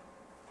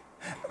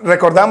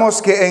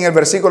 Recordamos que en el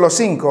versículo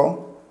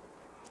 5,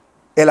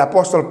 el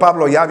apóstol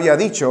Pablo ya había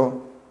dicho: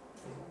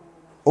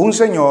 un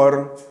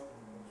Señor,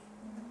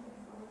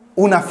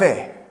 una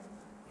fe.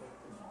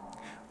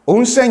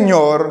 Un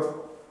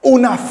Señor,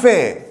 una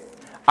fe.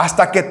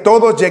 Hasta que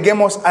todos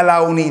lleguemos a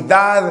la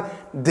unidad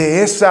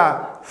de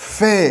esa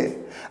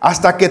fe.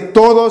 Hasta que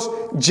todos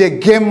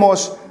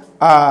lleguemos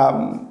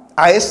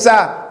a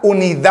esa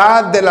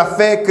unidad de la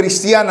fe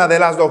cristiana, de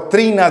las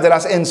doctrinas, de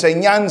las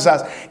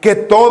enseñanzas, que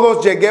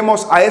todos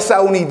lleguemos a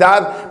esa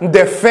unidad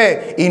de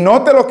fe. Y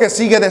note lo que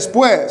sigue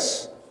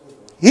después.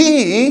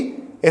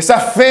 Y esa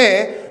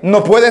fe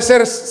no puede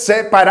ser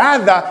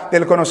separada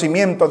del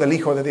conocimiento del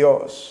Hijo de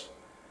Dios.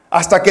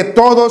 Hasta que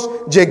todos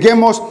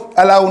lleguemos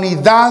a la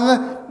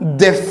unidad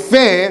de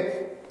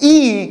fe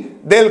y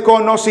del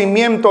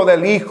conocimiento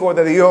del Hijo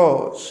de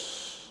Dios.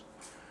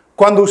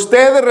 Cuando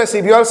usted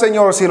recibió al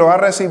Señor, si lo ha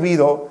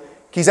recibido,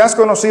 quizás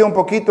conocido un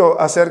poquito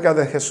acerca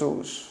de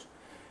Jesús.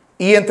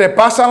 Y entre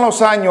pasan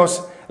los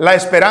años, la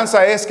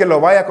esperanza es que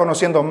lo vaya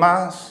conociendo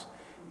más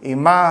y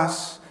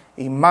más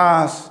y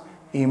más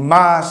y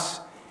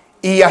más.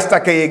 Y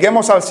hasta que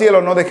lleguemos al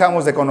cielo no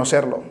dejamos de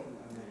conocerlo.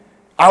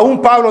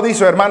 Aún Pablo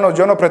dice: hermanos,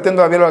 yo no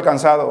pretendo haberlo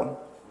alcanzado.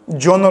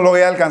 Yo no lo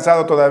he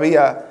alcanzado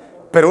todavía.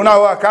 pero una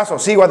vez acaso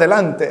sigo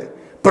adelante,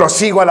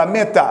 prosigo a la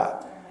meta.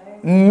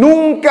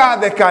 Nunca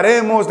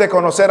dejaremos de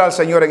conocer al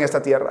Señor en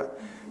esta tierra.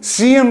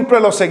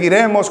 Siempre lo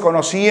seguiremos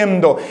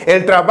conociendo.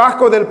 El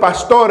trabajo del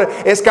pastor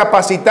es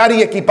capacitar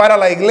y equipar a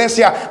la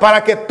iglesia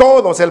para que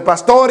todos, el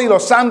pastor y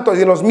los santos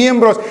y los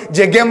miembros,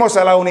 lleguemos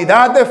a la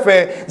unidad de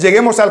fe,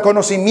 lleguemos al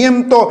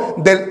conocimiento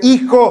del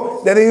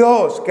Hijo de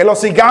Dios, que lo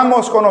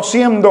sigamos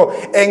conociendo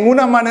en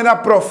una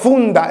manera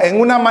profunda,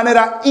 en una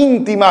manera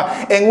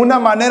íntima, en una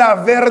manera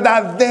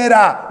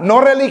verdadera,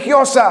 no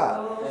religiosa.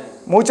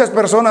 Muchas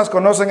personas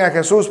conocen a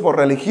Jesús por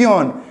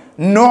religión,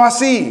 no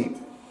así.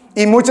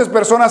 Y muchas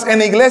personas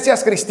en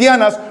iglesias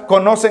cristianas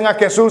conocen a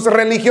Jesús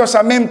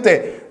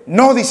religiosamente.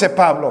 No, dice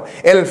Pablo.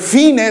 El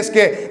fin es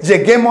que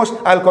lleguemos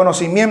al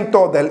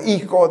conocimiento del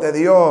Hijo de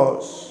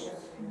Dios.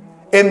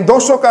 En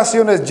 2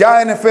 ocasiones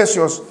ya en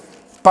Efesios,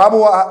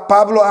 Pablo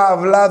ha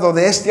hablado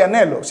de este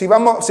anhelo. Si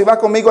va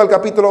conmigo al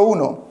capítulo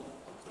 1.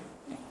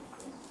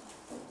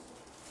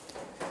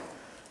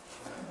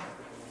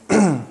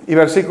 Y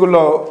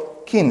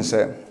versículo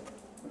 15.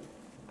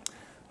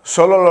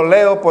 Solo lo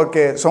leo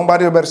porque son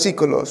varios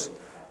versículos.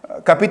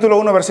 Capítulo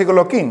 1,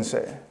 versículo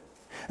 15.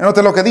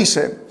 Note lo que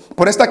dice.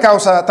 Por esta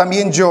causa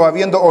también yo,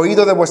 habiendo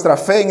oído de vuestra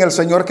fe en el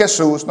Señor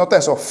Jesús, note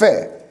eso,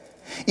 fe,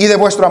 y de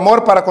vuestro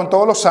amor para con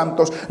todos los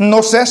santos,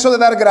 no ceso de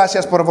dar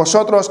gracias por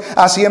vosotros,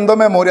 haciendo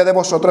memoria de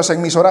vosotros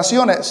en mis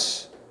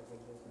oraciones.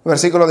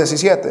 Versículo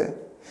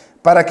 17.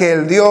 Para que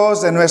el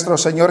Dios de nuestro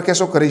Señor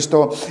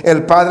Jesucristo,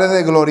 el Padre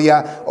de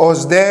gloria,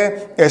 os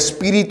dé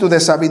espíritu de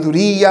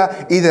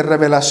sabiduría y de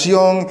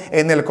revelación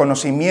en el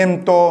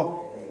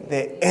conocimiento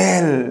de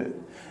Él.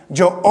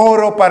 Yo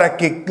oro para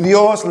que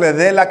Dios le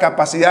dé la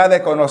capacidad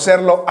de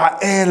conocerlo a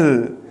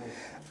Él.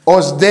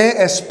 Os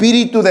dé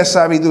espíritu de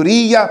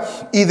sabiduría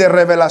y de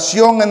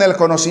revelación en el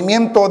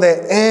conocimiento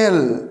de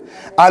Él,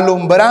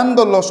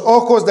 alumbrando los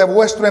ojos de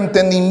vuestro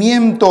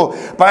entendimiento,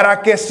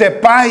 para que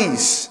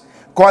sepáis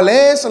cuál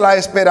es la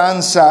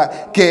esperanza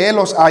que Él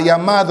os ha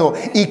llamado,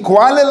 y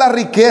cuáles las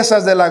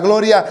riquezas de la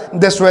gloria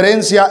de su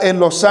herencia en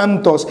los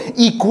santos,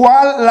 y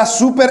cuál la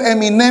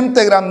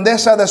supereminente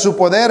grandeza de su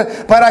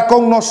poder para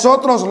con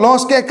nosotros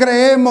los que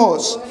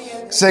creemos,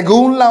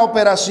 según la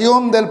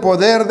operación del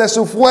poder de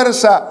su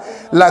fuerza,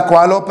 la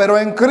cual operó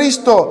en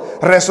Cristo,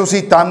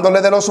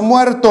 resucitándole de los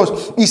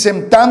muertos y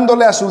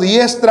sentándole a su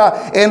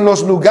diestra en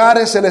los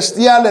lugares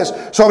celestiales,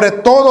 sobre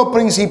todo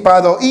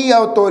principado y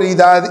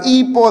autoridad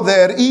y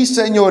poder y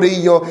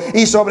señorío,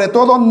 y sobre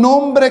todo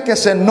nombre que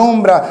se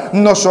nombra,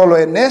 no solo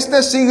en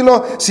este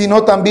siglo,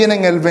 sino también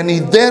en el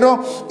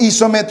venidero, y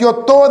sometió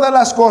todas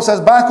las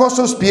cosas bajo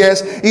sus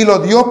pies, y lo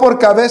dio por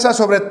cabeza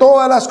sobre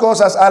todas las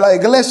cosas a la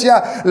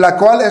iglesia, la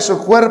cual es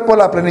su cuerpo,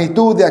 la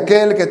plenitud de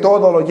aquel que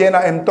todo lo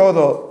llena en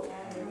todo.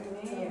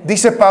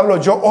 Dice Pablo,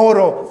 yo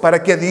oro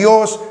para que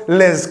Dios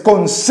les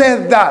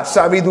conceda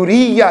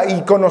sabiduría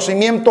y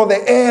conocimiento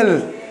de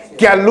Él,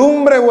 que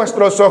alumbre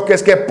vuestros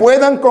ojos, que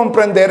puedan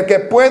comprender, que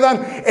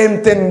puedan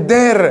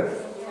entender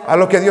a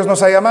lo que Dios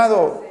nos ha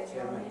llamado.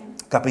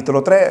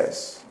 Capítulo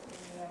 3.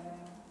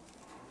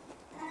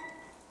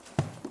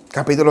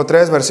 Capítulo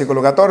 3,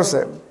 versículo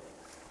 14.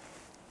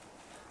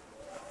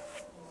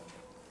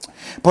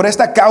 Por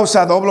esta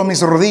causa doblo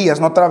mis rodillas,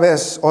 otra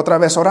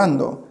vez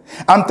orando,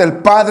 ante el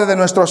Padre de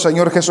nuestro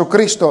Señor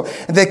Jesucristo,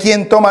 de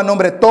quien toma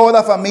nombre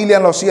toda familia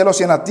en los cielos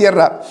y en la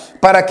tierra,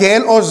 para que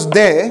Él os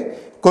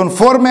dé,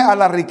 conforme a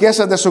las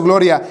riquezas de su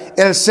gloria,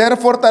 el ser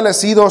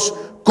fortalecidos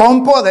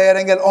con poder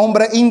en el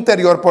hombre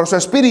interior por su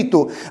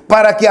espíritu,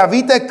 para que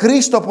habite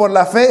Cristo por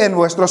la fe en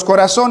vuestros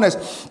corazones,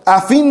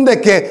 a fin de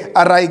que,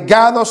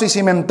 arraigados y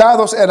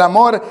cimentados en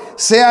amor,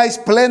 seáis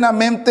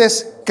plenamente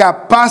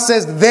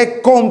capaces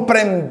de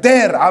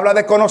comprender, habla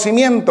de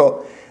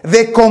conocimiento,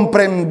 de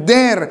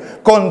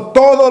comprender con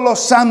todos los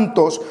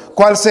santos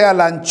cuál sea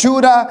la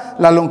anchura,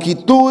 la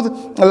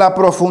longitud, la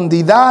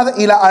profundidad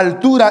y la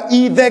altura,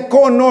 y de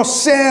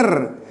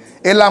conocer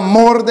el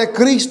amor de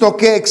Cristo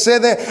que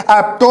excede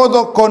a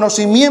todo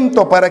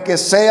conocimiento, para que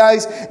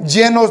seáis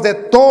llenos de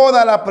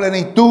toda la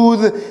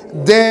plenitud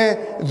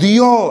de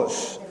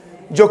Dios.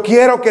 Yo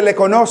quiero que le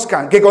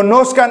conozcan, que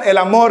conozcan el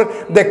amor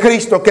de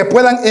Cristo, que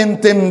puedan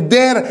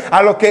entender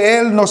a lo que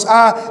Él nos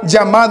ha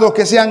llamado,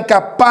 que sean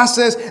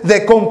capaces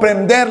de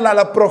comprender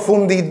la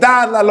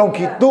profundidad, la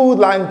longitud,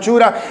 la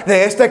anchura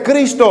de este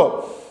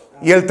Cristo.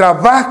 Y el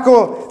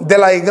trabajo de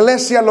la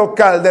iglesia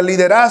local, del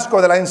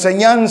liderazgo, de la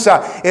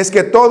enseñanza, es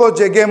que todos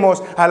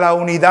lleguemos a la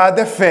unidad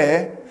de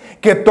fe,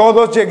 que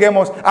todos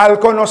lleguemos al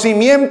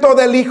conocimiento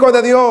del Hijo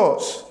de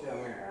Dios.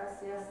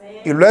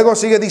 Y luego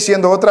sigue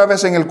diciendo otra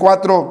vez en el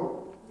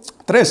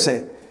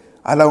 4:13,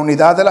 a la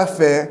unidad de la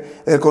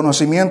fe, el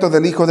conocimiento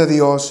del Hijo de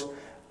Dios,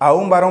 a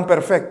un varón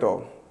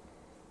perfecto.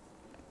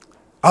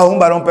 A un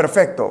varón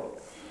perfecto.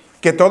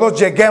 Que todos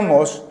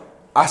lleguemos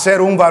a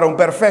ser un varón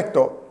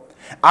perfecto.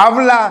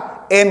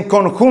 Habla en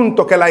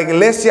conjunto que la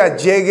iglesia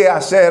llegue a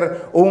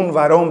ser un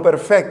varón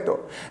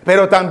perfecto,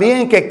 pero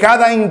también que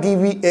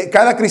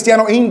cada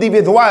cristiano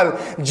individual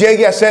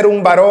llegue a ser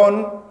un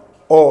varón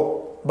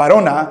o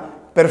varona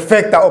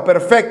perfecta o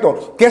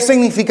perfecto. ¿Qué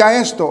significa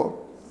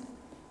esto?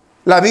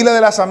 La Biblia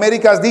de las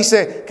Américas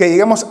dice que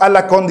lleguemos a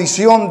la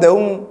condición de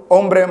un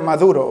hombre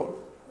maduro.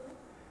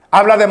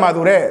 Habla de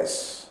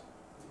madurez.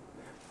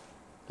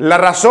 La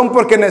razón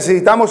por que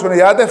necesitamos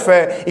unidad de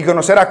fe y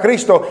conocer a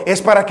Cristo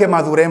es para que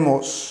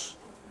maduremos.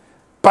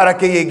 Para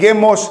que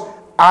lleguemos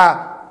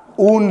a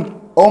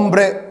un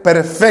hombre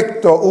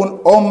perfecto,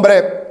 un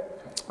hombre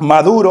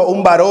maduro,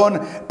 un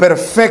varón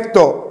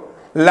perfecto.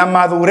 La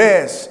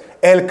madurez,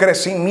 el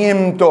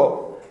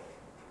crecimiento.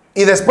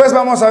 Y después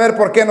vamos a ver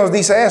por qué nos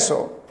dice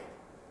eso.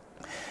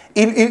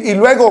 Y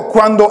luego,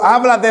 cuando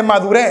habla de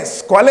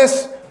madurez, ¿cuál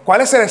es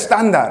el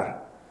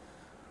estándar?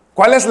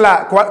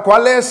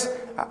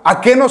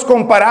 ¿A qué nos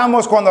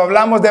comparamos cuando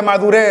hablamos de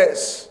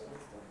madurez?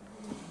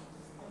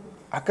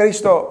 A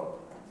Cristo.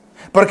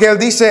 Porque Él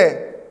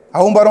dice,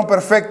 a un varón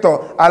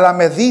perfecto, a la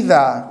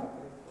medida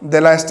de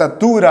la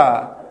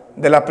estatura,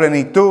 de la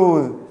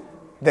plenitud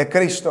de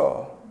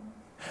Cristo.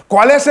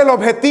 ¿Cuál es el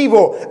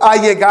objetivo? A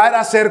llegar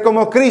a ser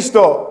como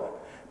Cristo.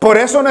 Por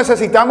eso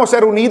necesitamos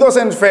ser unidos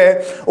en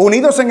fe,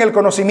 unidos en el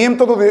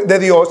conocimiento de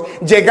Dios,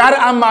 llegar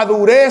a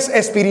madurez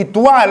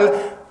espiritual.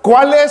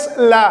 ¿Cuál es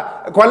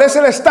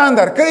el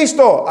estándar?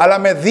 Cristo, a la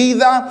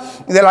medida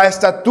de la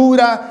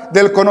estatura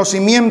del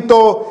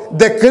conocimiento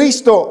de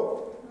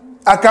Cristo.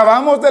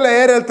 Acabamos de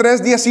leer el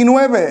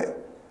 3:19.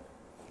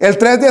 El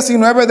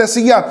 3:19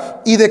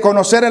 decía, y de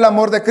conocer el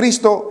amor de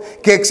Cristo,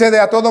 que excede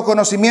a todo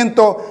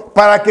conocimiento,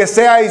 para que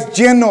seáis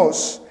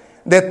llenos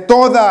de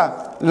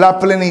toda la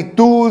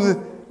plenitud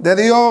de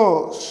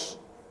Dios.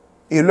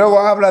 Y luego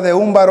habla de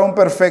un varón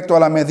perfecto a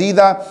la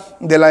medida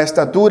de la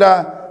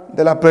estatura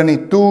de la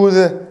plenitud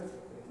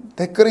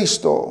de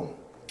Cristo.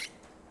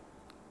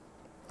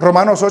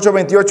 Romanos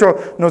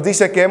 8:28 nos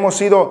dice que hemos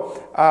sido,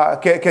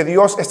 que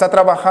Dios está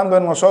trabajando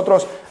en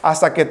nosotros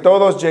hasta que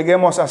todos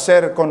lleguemos a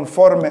ser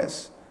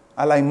conformes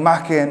a la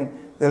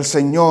imagen del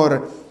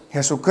Señor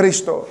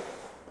Jesucristo.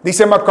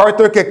 Dice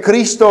MacArthur que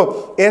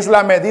Cristo es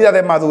la medida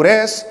de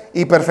madurez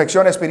y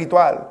perfección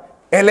espiritual.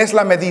 Él es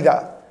la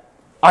medida.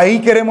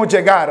 Ahí queremos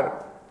llegar.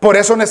 Por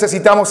eso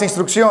necesitamos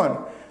instrucción.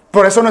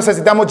 Por eso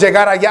necesitamos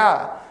llegar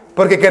allá.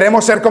 Porque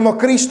queremos ser como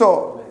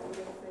Cristo.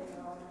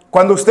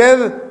 Cuando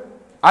usted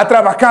ha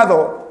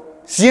trabajado,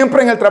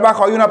 siempre en el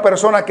trabajo hay una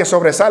persona que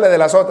sobresale de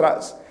las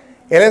otras.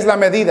 Él es la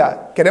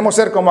medida. Queremos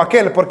ser como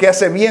aquel porque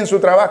hace bien su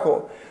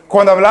trabajo.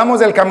 Cuando hablamos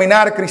del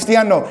caminar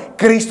cristiano,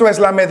 Cristo es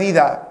la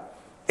medida.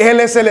 Él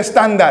es el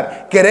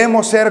estándar.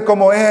 Queremos ser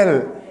como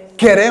Él.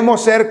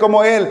 Queremos ser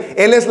como Él.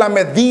 Él es la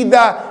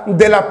medida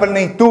de la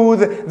plenitud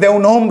de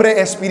un hombre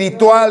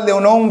espiritual, de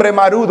un hombre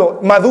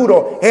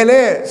maduro. Él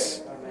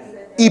es.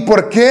 ¿Y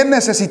por qué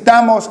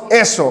necesitamos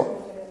eso?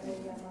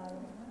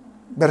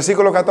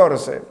 Versículo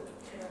 14.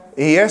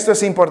 Y esto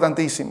es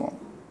importantísimo.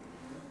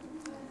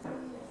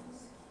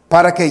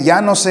 Para que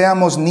ya no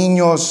seamos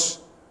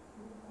niños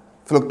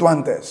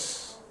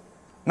fluctuantes.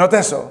 Note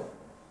eso.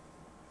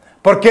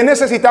 ¿Por qué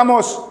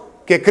necesitamos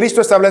que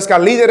Cristo establezca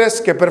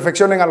líderes que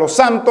perfeccionen a los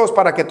santos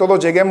para que todos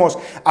lleguemos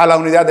a la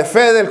unidad de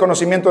fe, del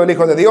conocimiento del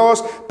Hijo de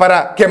Dios,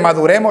 para que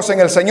maduremos en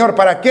el Señor?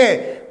 ¿Para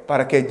qué?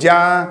 Para que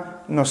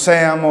ya no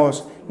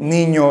seamos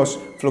niños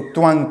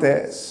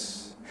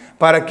fluctuantes.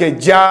 Para que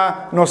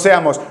ya no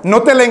seamos,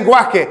 note el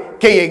lenguaje,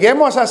 que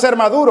lleguemos a ser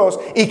maduros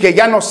y que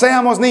ya no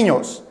seamos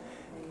niños.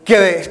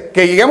 Que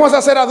lleguemos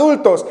a ser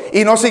adultos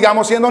y no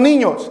sigamos siendo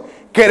niños.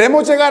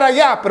 Queremos llegar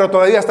allá, pero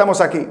todavía estamos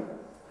aquí.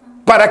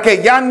 Para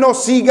que ya no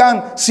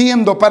sigan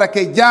siendo, para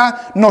que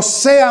ya no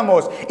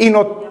seamos. Y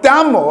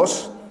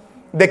notamos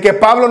de que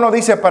Pablo no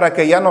dice para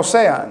que ya no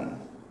sean.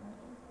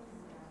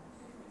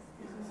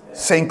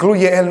 Se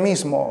incluye él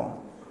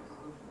mismo.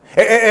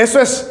 Eso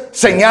es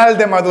señal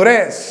de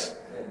madurez.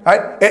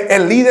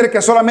 El líder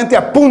que solamente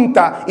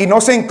apunta y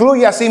no se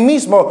incluye a sí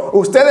mismo.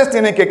 Ustedes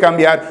tienen que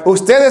cambiar.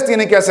 Ustedes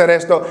tienen que hacer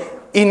esto.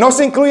 Y no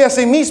se incluye a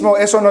sí mismo.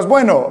 Eso no es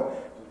bueno.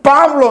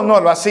 Pablo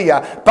no lo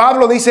hacía.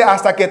 Pablo dice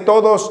hasta que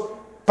todos,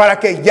 para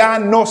que ya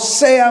no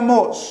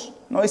seamos.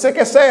 No dice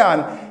que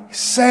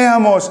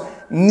seamos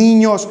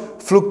niños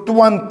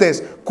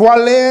fluctuantes.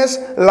 ¿Cuál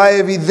es la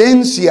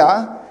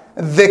evidencia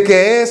de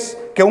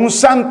que un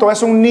santo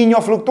es un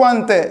niño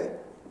fluctuante?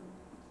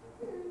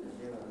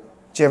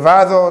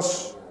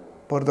 Llevados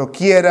por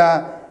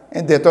doquiera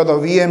de todo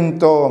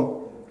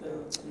viento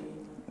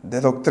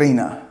de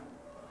doctrina.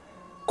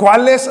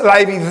 ¿Cuál es la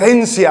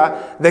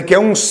evidencia de que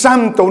un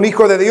santo, un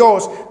hijo de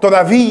Dios,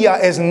 todavía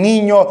es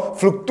niño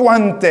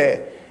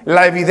fluctuante?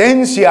 La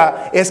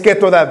evidencia es que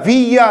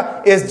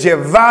todavía es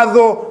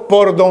llevado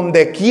por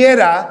donde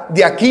quiera,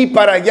 de aquí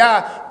para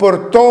allá,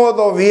 por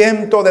todo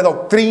viento de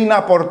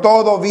doctrina, por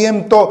todo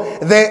viento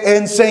de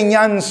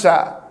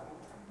enseñanza.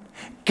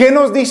 ¿Qué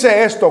nos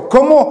dice esto?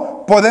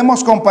 ¿Cómo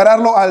podemos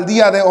compararlo al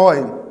día de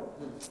hoy?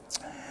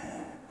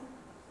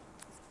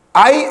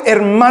 Hay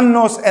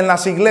hermanos en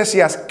las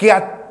iglesias que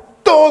a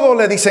todo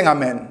le dicen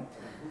amén.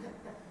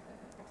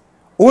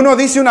 Uno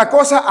dice una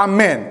cosa,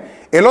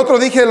 amén. El otro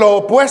dice lo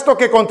opuesto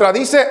que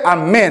contradice,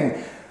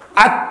 amén.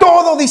 A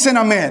todo dicen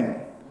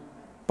amén.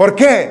 ¿Por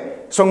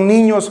qué? Son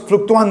niños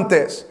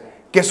fluctuantes.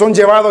 que son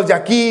llevados de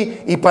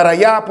aquí y para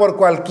allá por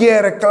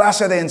cualquier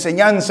clase de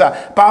enseñanza.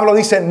 Pablo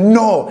dice,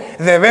 no,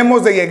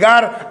 debemos de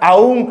llegar a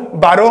un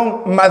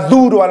varón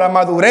maduro, a la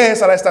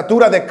madurez, a la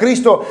estatura de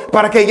Cristo,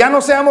 para que ya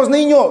no seamos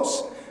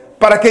niños,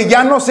 para que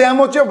ya no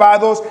seamos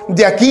llevados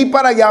de aquí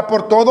para allá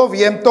por todo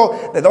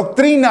viento de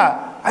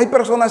doctrina. Hay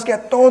personas que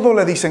a todo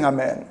le dicen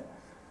amén.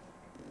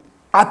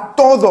 A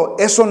todo.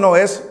 Eso no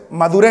es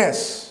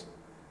madurez.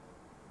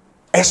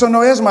 Eso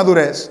no es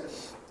madurez.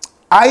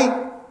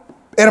 Hay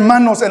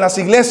hermanos en las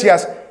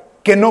iglesias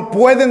que no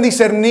pueden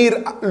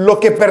discernir lo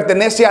que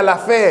pertenece a la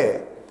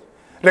fe.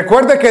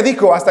 Recuerde que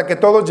dijo, hasta que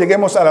todos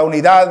lleguemos a la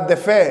unidad de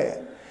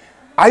fe.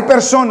 Hay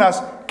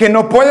personas que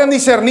no pueden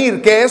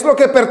discernir qué es lo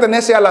que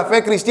pertenece a la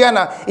fe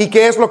cristiana y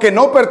qué es lo que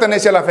no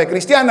pertenece a la fe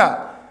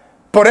cristiana.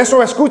 Por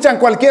eso escuchan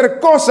cualquier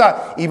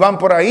cosa y van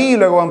por ahí,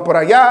 luego van por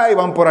allá y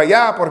van por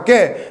allá. ¿Por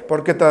qué?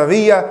 Porque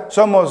todavía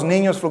somos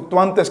niños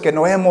fluctuantes que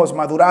no hemos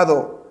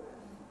madurado.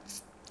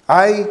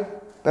 Hay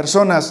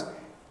personas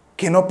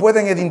que no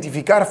pueden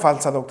identificar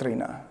falsa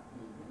doctrina,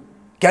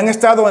 que han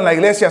estado en la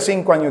iglesia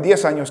 5 años,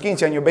 10 años,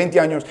 15 años, 20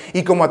 años,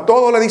 y como a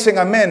todos le dicen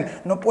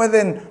amén, no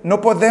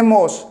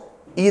podemos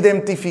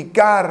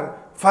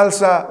identificar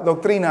falsa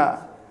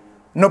doctrina.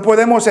 No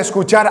podemos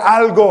escuchar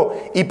algo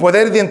y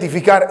poder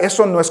identificar,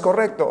 eso no es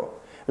correcto.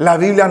 La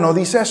Biblia no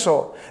dice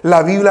eso,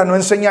 la Biblia no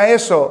enseña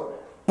eso.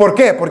 ¿Por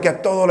qué? Porque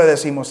a todos le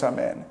decimos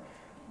amén.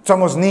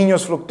 Somos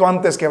niños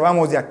fluctuantes que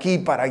vamos de aquí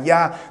para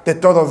allá, de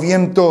todo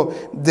viento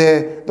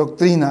de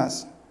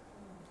doctrinas.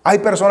 Hay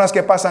personas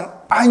que pasan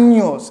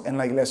años en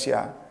la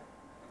iglesia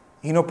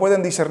y no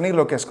pueden discernir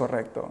lo que es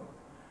correcto.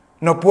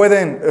 No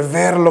pueden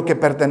ver lo que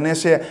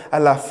pertenece a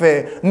la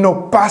fe.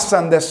 No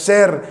pasan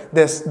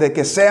de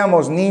que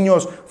seamos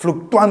niños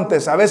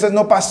fluctuantes. A veces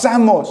no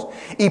pasamos.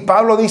 Y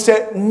Pablo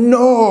dice,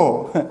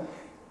 no.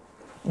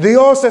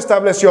 Dios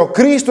estableció,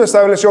 Cristo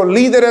estableció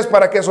líderes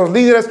para que esos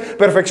líderes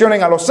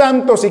perfeccionen a los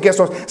santos y que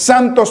esos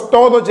santos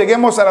todos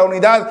lleguemos a la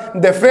unidad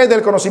de fe,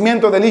 del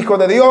conocimiento del Hijo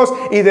de Dios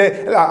y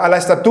a la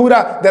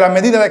estatura de la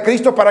medida de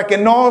Cristo, para que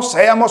no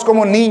seamos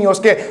como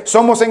niños que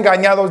somos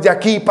engañados de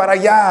aquí para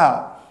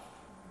allá.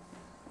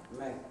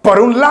 Por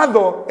un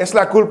lado es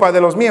la culpa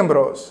de los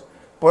miembros,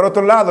 por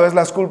otro lado es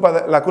la culpa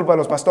de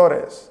los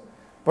pastores,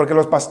 porque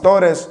los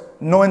pastores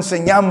no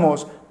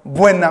enseñamos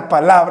buena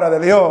palabra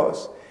de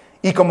Dios.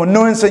 Y como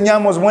no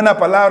enseñamos buena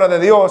palabra de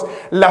Dios,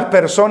 las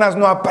personas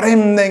no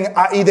aprenden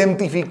a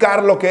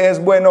identificar lo que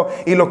es bueno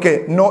y lo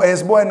que no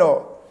es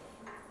bueno.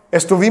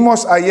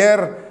 Estuvimos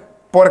ayer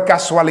por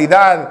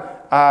casualidad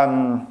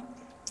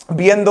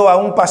viendo a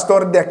un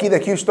pastor de aquí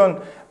de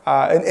Houston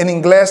en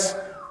inglés,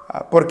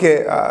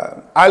 porque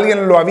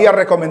alguien lo había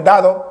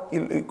recomendado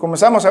y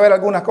comenzamos a ver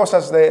algunas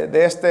cosas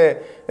de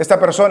esta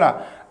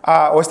persona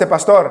o este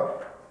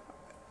pastor.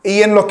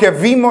 Y en lo que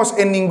vimos,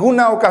 en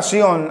ninguna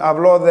ocasión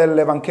habló del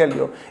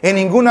Evangelio. En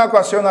ninguna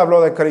ocasión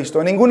habló de Cristo.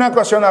 En ninguna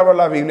ocasión habló de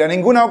la Biblia. En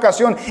ninguna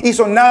ocasión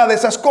hizo nada de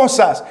esas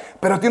cosas.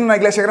 Pero tiene una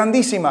iglesia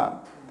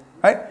grandísima.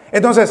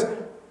 Entonces,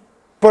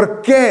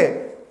 ¿por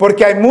qué?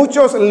 Porque hay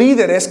muchos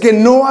líderes que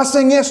no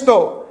hacen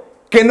esto.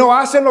 Que no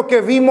hacen lo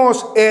que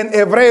vimos en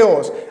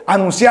Hebreos.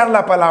 Anunciar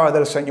la palabra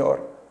del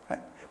Señor.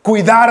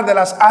 Cuidar de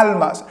las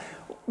almas.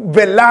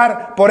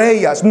 Velar por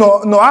ellas.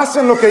 No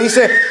hacen lo que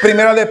dice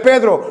Primera de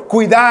Pedro,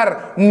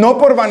 cuidar, no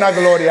por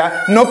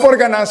vanagloria, no por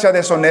ganancia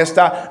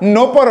deshonesta,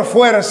 no por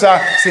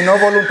fuerza, sino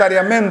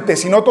voluntariamente,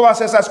 sino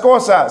todas esas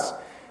cosas.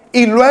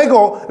 Y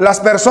luego las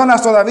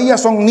personas todavía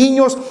son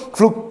niños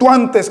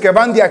fluctuantes que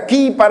van de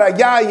aquí para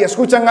allá y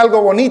escuchan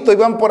algo bonito y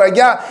van por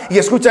allá y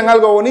escuchan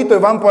algo bonito y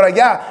van por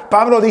allá.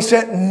 Pablo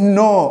dice,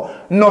 no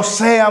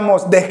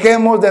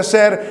dejemos de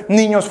ser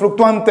niños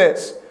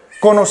fluctuantes.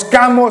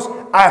 Conozcamos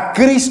a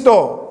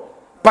Cristo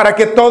para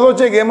que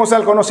todos lleguemos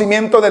al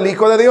conocimiento del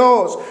Hijo de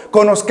Dios.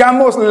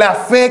 Conozcamos la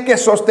fe que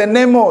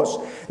sostenemos.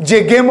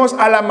 Lleguemos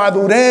a la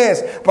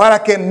madurez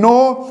para que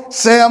no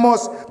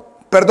seamos,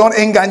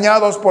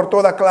 engañados por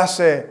toda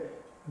clase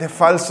de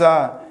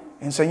falsa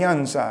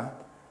enseñanza.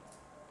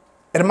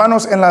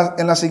 Hermanos,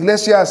 en las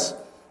iglesias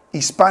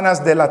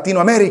hispanas de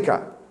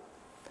Latinoamérica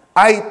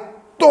hay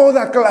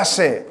toda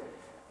clase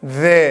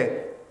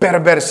de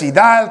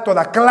perversidad,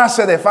 toda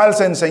clase de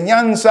falsa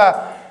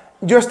enseñanza.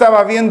 Yo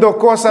estaba viendo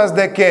cosas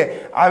de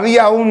que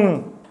había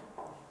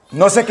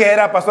no sé qué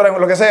era, pastor,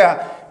 lo que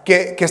sea,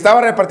 que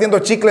estaba repartiendo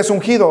chicles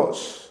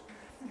ungidos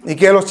y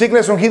que los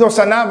chicles ungidos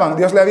sanaban,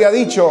 Dios le había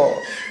dicho.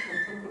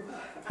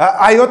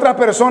 Hay otra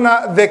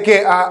persona de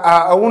que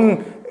a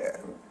un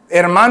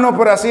hermano,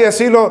 por así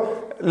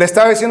decirlo, le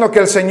estaba diciendo que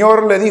el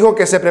Señor le dijo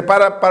que se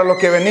prepara para lo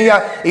que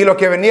venía, y lo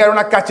que venía era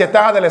una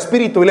cachetada del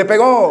Espíritu, y le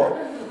pegó.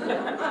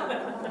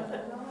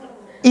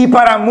 Y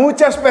para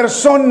muchas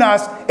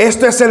personas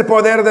esto es el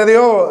poder de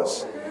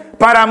Dios.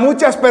 Para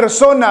muchas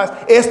personas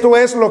esto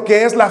es lo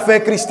que es la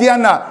fe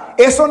cristiana.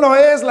 Eso no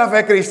es la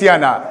fe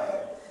cristiana.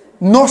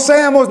 No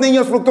seamos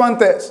niños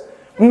fluctuantes.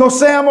 No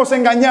seamos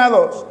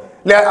engañados.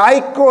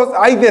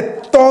 Hay de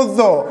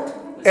todo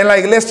en la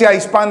iglesia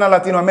hispana en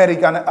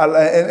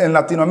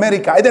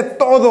Latinoamérica. Hay de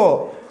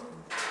todo.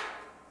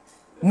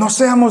 No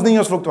seamos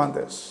niños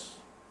fluctuantes.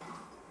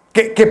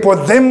 que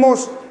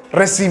podemos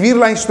recibir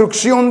la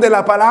instrucción de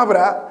la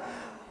palabra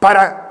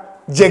para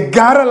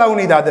llegar a la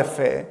unidad de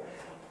fe,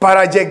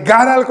 para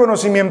llegar al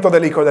conocimiento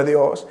del Hijo de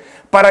Dios,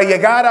 para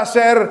llegar a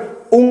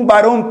ser un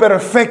varón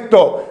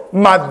perfecto,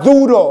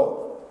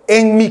 maduro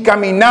en mi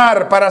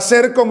caminar, para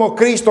ser como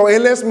Cristo.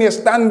 Él es mi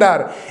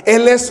estándar,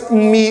 Él es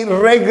mi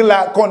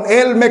regla, con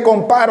Él me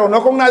comparo,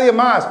 no con nadie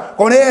más,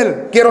 con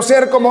Él, quiero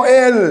ser como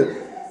Él,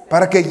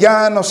 para que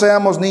ya no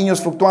seamos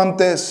niños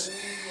fluctuantes,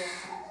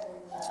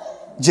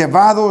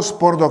 llevados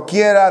por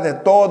doquiera de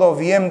todo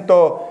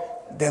viento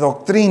de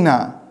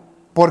doctrina.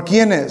 ¿Por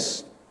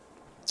quiénes?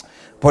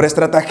 Por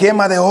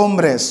estratagema de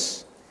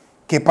hombres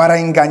que para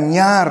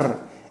engañar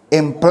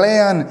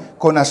emplean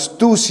con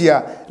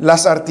astucia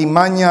las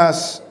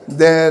artimañas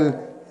del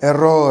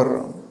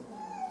error.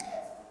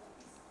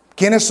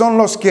 ¿Quiénes son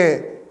los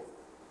que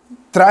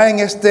traen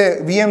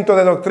este viento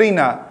de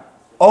doctrina?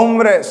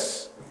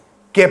 Hombres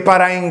que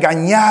para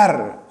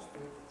engañar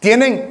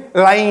tienen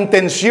la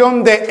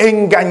intención de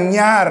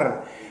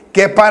engañar,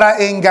 que para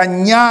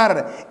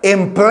engañar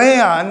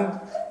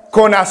emplean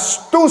con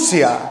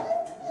astucia.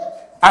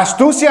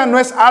 Astucia no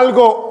es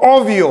algo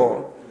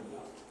obvio.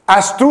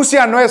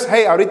 Astucia no es,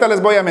 hey, ahorita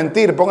les voy a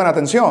mentir, pongan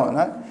atención,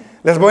 ¿eh?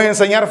 Les voy a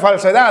enseñar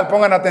falsedad,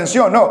 pongan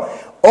atención. No,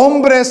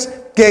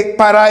 hombres que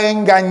para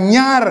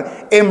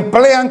engañar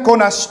emplean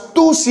con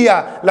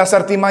astucia las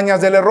artimañas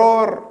del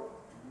error.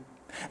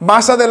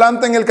 Más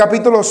adelante en el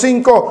capítulo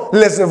 5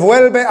 les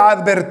vuelve a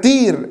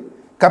advertir.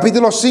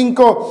 Capítulo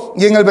 5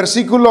 y en el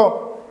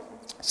versículo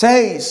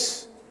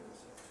 6.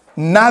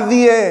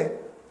 Nadie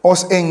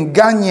os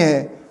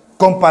engañe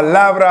con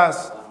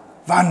palabras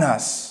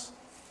vanas.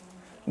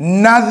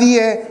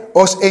 Nadie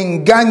os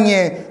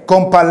engañe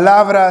con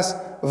palabras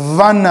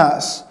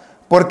vanas,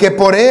 porque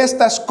por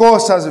estas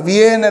cosas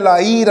viene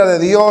la ira de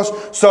Dios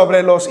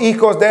sobre los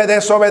hijos de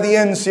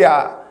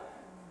desobediencia.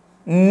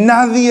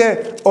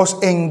 Nadie os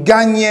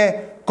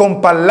engañe con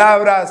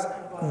palabras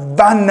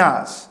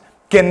vanas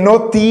que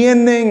no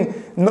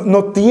tienen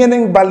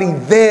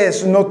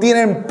validez, no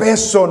tienen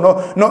peso,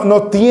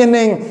 no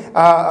tienen,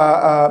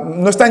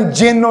 no están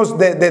llenos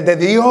de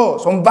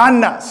Dios, son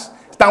vanas,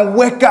 están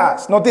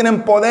huecas, no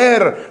tienen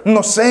poder.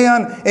 No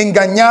sean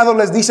engañados,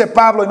 les dice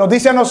Pablo, y nos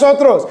dice a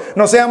nosotros,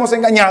 no seamos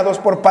engañados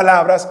por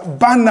palabras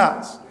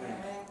vanas.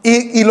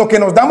 Y lo que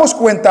nos damos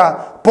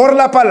cuenta por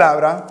la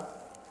palabra,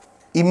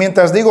 y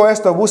mientras digo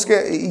esto,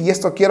 busque, y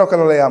esto quiero que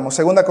lo leamos,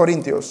 2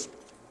 Corintios,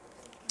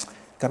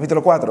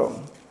 capítulo 4.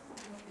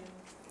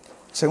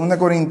 2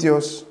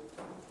 Corintios,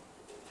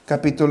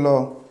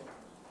 capítulo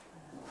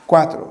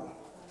 4.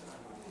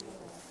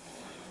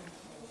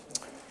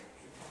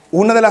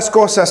 Una de las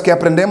cosas que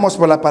aprendemos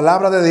por la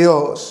palabra de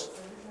Dios,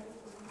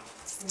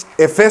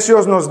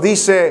 Efesios nos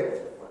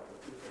dice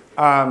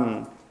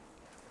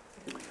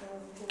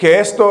que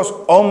estos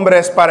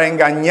hombres para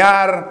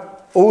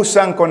engañar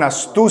usan con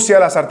astucia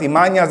las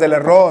artimañas del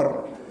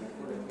error,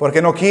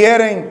 porque no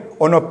quieren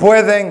o no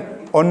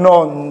pueden o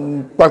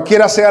no,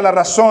 cualquiera sea la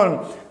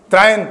razón,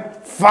 traen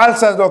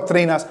falsas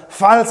doctrinas,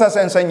 falsas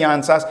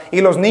enseñanzas,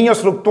 y los niños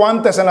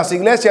fluctuantes en las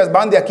iglesias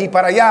van de aquí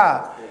para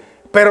allá.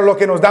 Pero lo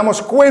que nos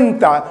damos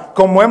cuenta,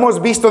 como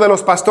hemos visto de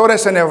los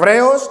pastores en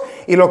Hebreos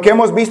y lo que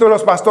hemos visto de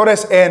los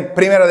pastores en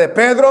Primera de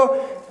Pedro,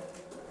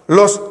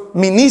 los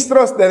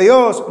ministros de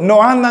Dios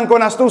no andan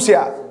con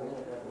astucia.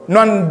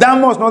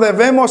 No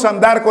debemos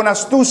andar con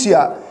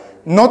astucia.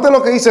 Note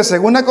lo que dice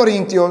 2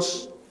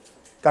 Corintios,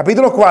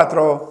 capítulo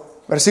 4,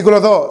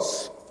 versículo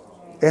 2.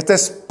 Este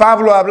es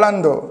Pablo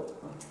hablando.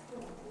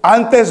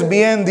 Antes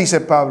bien, dice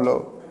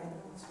Pablo,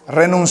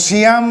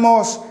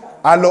 renunciamos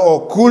a lo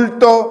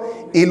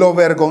oculto y lo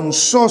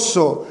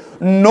vergonzoso,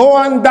 no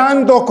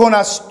andando con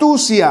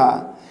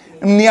astucia,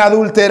 ni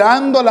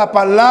adulterando la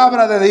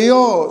palabra de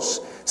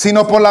Dios,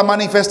 sino por la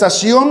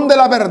manifestación de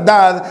la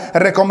verdad,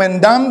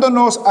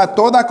 recomendándonos a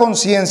toda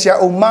conciencia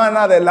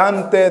humana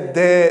delante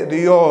de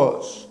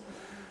Dios.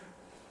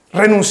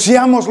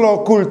 Renunciamos lo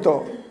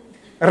oculto.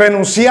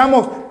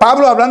 Renunciamos,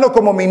 Pablo hablando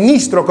como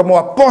ministro, como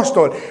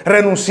apóstol,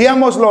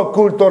 renunciamos lo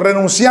oculto,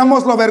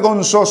 renunciamos lo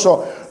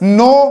vergonzoso,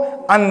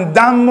 no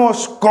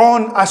andamos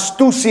con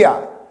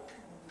astucia.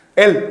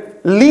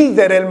 El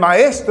líder, el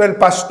maestro, el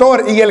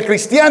pastor y el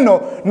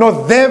cristiano no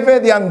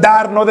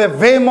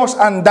debemos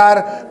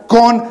andar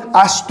con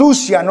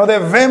astucia, no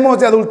debemos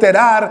de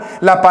adulterar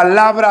la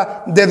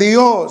palabra de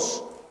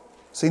Dios,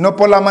 sino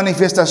por la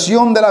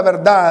manifestación de la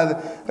verdad,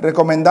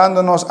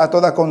 recomendándonos a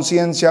toda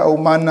conciencia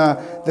humana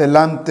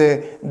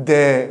delante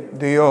de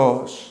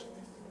Dios.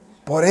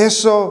 Por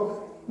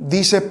eso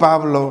dice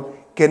Pablo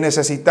que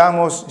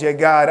necesitamos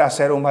llegar a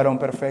ser un varón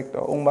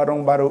perfecto, un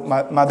varón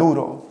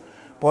maduro.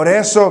 Por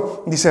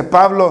eso dice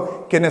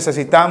Pablo que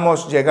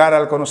necesitamos llegar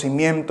al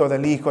conocimiento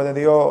del Hijo de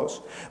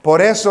Dios.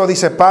 Por eso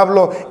dice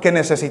Pablo que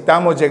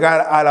necesitamos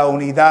llegar a la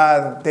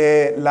unidad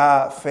de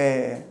la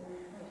fe.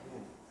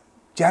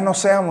 Ya no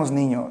seamos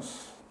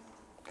niños,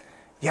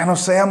 ya no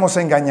seamos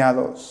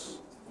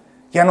engañados,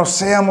 ya no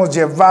seamos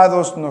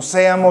llevados, no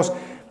seamos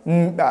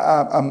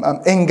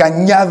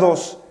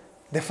engañados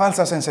de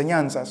falsas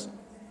enseñanzas.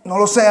 No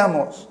lo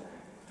seamos.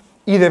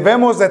 Y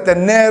debemos de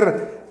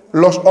tener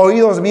los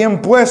oídos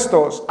bien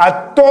puestos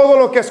a todo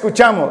lo que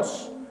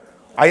escuchamos,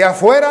 allá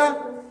afuera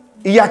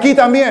y aquí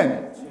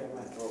también.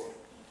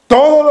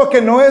 Todo lo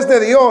que no es de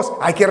Dios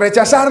hay que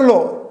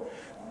rechazarlo.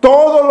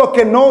 Todo lo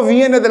que no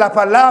viene de la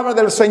palabra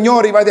del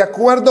Señor y va de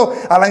acuerdo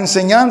a la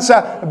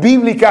enseñanza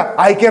bíblica,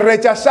 hay que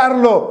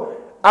rechazarlo.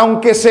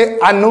 Aunque se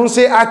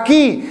anuncie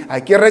aquí,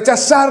 hay que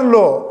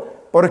rechazarlo.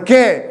 ¿Por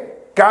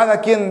qué? Cada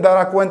quien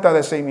dará cuenta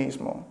de sí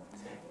mismo.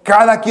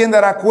 Cada quien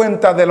dará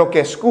cuenta de lo que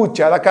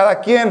escucha,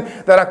 cada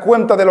quien dará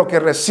cuenta de lo que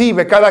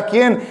recibe, cada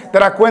quien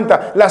dará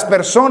cuenta. Las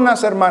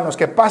personas, hermanos,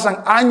 que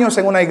pasan años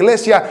en una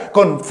iglesia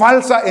con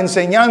falsa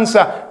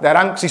enseñanza,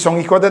 darán, si son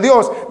hijos de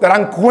Dios,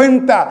 darán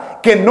cuenta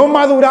que no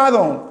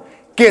maduraron,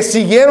 que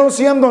siguieron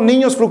siendo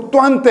niños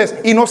fluctuantes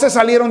y no se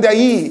salieron de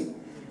ahí.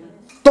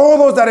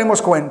 Todos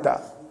daremos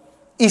cuenta.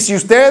 Y si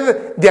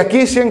usted de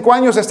aquí 5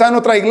 años está en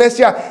otra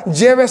iglesia,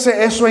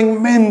 llévese eso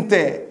en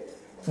mente.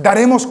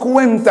 Daremos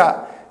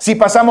cuenta. Si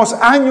pasamos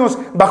años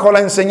bajo la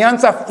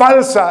enseñanza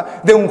falsa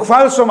de un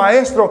falso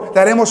maestro,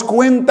 daremos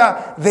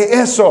cuenta de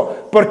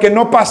eso. Porque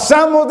no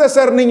pasamos de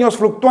ser niños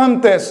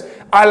fluctuantes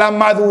a la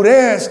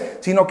madurez,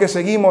 sino que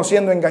seguimos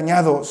siendo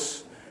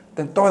engañados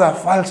de toda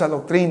falsa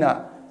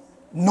doctrina.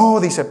 No,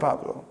 dice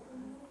Pablo.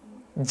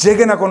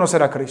 Lleguen a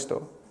conocer a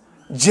Cristo.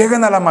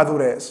 Lleguen a la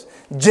madurez,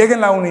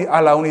 lleguen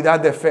a la unidad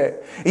de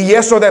fe. Y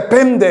eso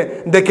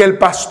depende de que el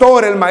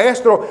pastor, el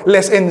maestro,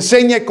 les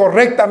enseñe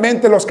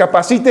correctamente, los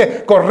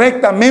capacite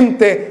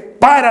correctamente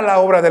para la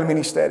obra del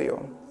ministerio.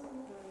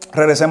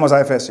 Regresemos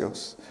a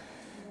Efesios.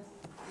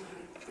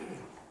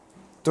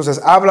 Entonces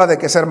habla de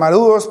que ser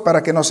maduros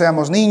para que no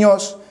seamos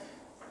niños,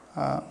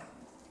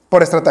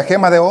 por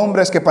estratagema de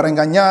hombres que para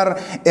engañar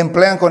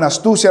emplean con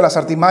astucia las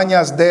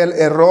artimañas del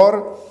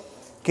error.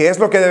 ¿Qué es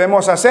lo que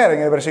debemos hacer en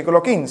el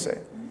versículo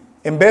 15?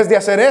 En vez de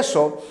hacer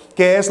eso,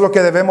 ¿qué es lo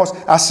que debemos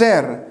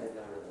hacer?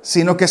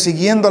 Sino que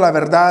siguiendo la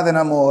verdad en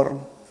amor.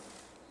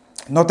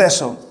 Note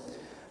eso.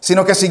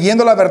 Sino que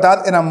siguiendo la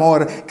verdad en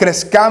amor,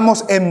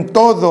 crezcamos en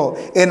todo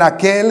en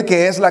aquel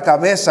que es la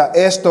cabeza.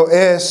 Esto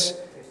es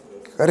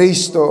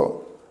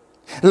Cristo.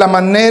 La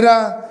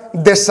manera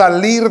de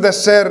salir de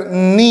ser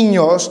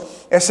niños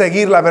es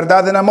seguir la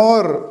verdad en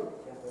amor.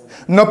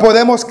 No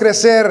podemos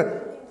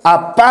crecer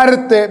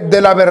aparte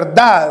de la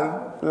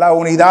verdad, la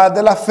unidad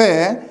de la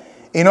fe,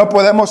 y no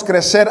podemos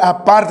crecer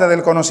aparte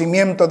del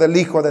conocimiento del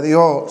Hijo de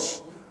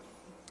Dios,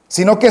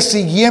 sino que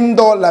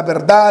siguiendo la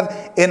verdad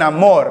en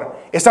amor.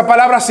 Esta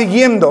palabra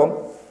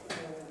siguiendo,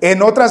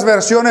 en otras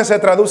versiones se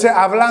traduce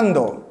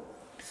hablando,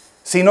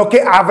 sino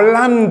que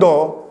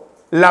hablando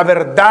la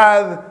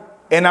verdad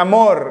en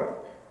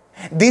amor.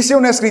 Dice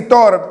un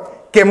escritor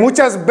que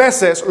muchas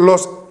veces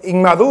los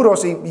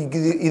inmaduros, y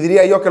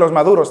diría yo que los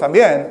maduros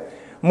también,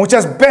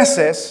 muchas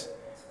veces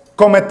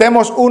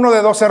cometemos uno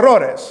de 2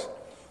 errores.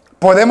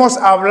 Podemos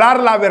hablar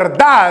la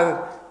verdad,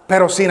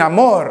 pero sin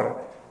amor,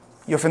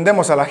 y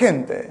ofendemos a la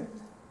gente.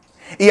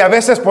 Y a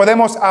veces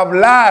podemos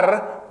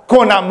hablar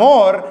con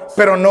amor,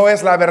 pero no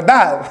es la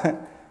verdad.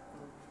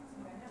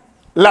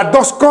 Las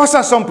 2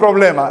 cosas son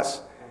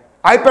problemas.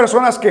 Hay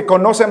personas que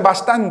conocen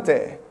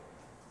bastante,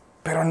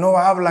 pero no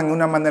hablan de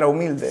una manera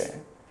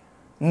humilde.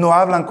 No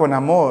hablan con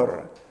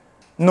amor.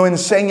 No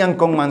enseñan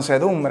con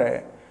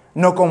mansedumbre.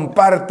 No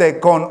comparte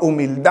con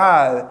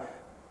humildad.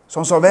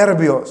 Son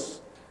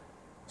soberbios.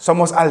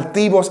 Somos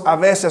altivos a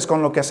veces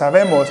con lo que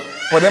sabemos.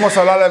 Podemos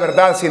hablar de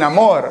verdad sin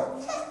amor.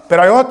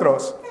 Pero hay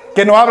otros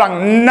que no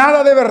hablan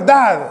nada de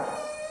verdad,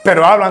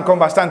 pero hablan con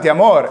bastante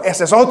amor.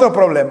 Ese es otro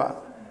problema.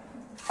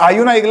 Hay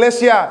una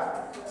iglesia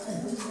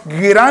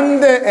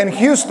grande en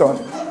Houston.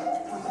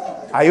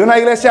 Hay una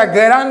iglesia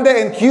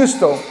grande en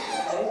Houston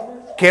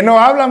que no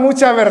habla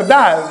mucha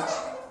verdad,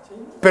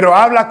 pero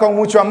habla con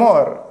mucho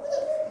amor.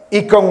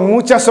 Y con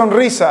muchas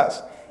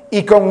sonrisas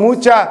y con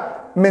muchos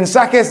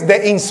mensajes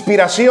de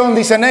inspiración,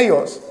 dicen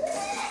ellos.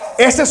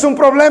 Ese es un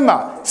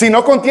problema. Si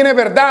no contiene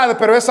verdad,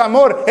 pero es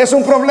amor, es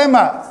un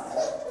problema.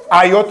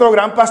 Hay otro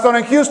gran pastor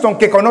en Houston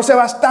que conoce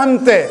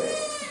bastante,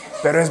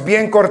 pero es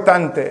bien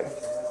cortante,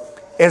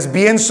 es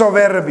bien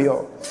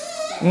soberbio.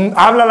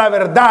 Habla la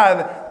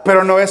verdad,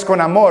 pero no es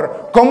con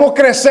amor. ¿Cómo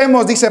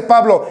crecemos? Dice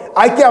Pablo.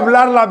 Hay que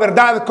hablar la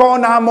verdad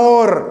con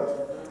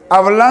amor.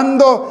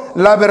 Hablando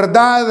la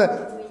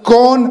verdad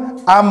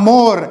con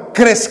amor.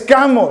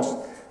 Crezcamos.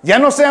 Ya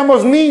no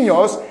seamos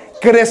niños.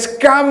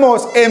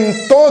 Crezcamos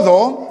en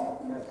todo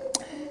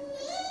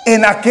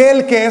en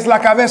aquel que es la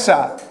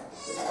cabeza.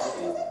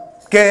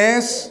 Que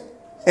es,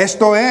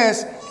 esto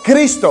es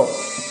Cristo.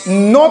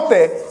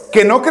 Note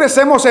que no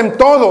crecemos en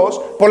todos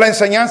por la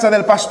enseñanza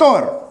del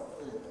pastor.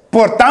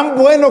 Por tan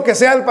bueno que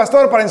sea el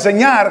pastor para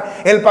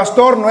enseñar, el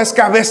pastor no es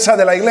cabeza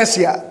de la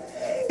iglesia.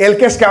 El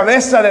que es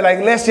cabeza de la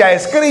iglesia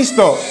es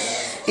Cristo.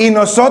 Y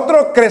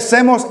nosotros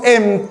crecemos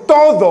en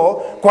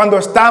todo cuando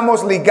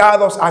estamos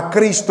ligados a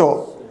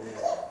Cristo.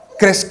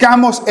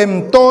 Crezcamos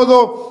en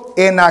todo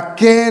en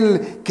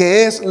aquel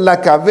que es la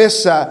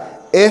cabeza.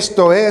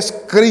 Esto es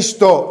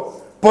Cristo.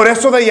 Por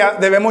eso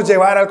debemos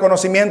llevar al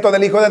conocimiento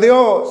del Hijo de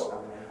Dios.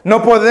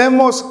 No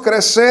podemos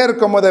crecer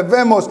como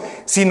debemos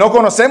si no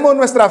conocemos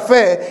nuestra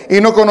fe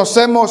y no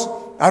conocemos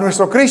a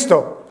nuestro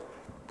Cristo,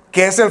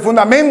 que es el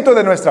fundamento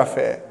de nuestra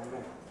fe.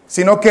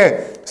 Sino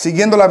que,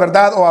 siguiendo la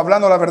verdad o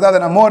hablando la verdad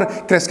en amor,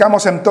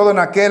 crezcamos en todo en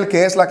aquel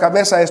que es la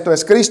cabeza, esto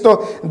es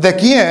Cristo, de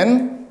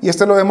quien, y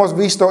esto lo hemos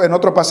visto en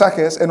otros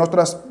pasajes, en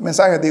otros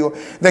mensajes digo,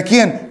 de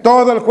quien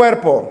todo el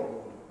cuerpo.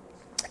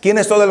 ¿Quién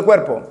es todo el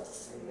cuerpo?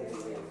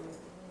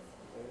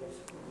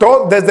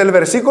 Desde el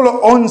versículo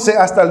 11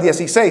 hasta el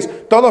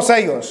 16, todos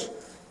ellos,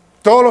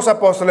 todos los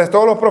apóstoles,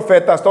 todos los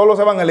profetas, todos los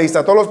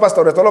evangelistas, todos los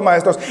pastores, todos los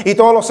maestros y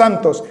todos los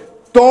santos,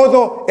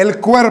 todo el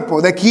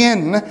cuerpo, ¿de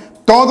quién?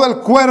 Todo el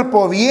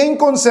cuerpo bien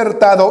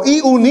concertado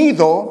y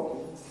unido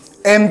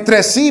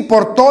entre sí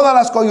por todas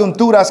las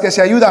coyunturas que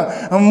se ayudan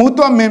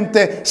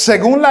mutuamente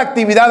según la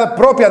actividad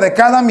propia de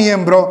cada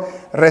miembro,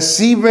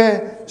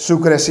 recibe su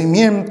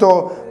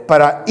crecimiento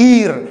para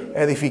ir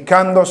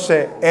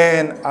edificándose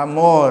en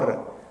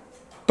amor.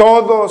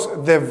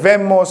 Todos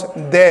debemos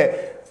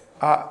de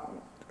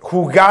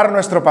jugar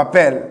nuestro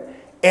papel,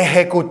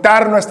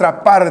 ejecutar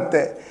nuestra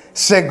parte,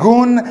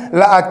 según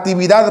la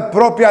actividad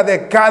propia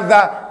de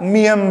cada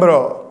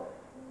miembro.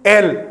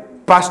 El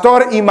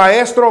pastor y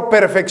maestro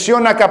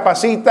perfecciona,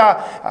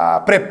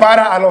 capacita,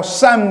 prepara a los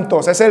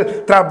santos. Es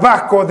el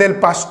trabajo del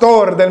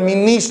pastor, del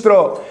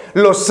ministro.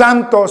 Los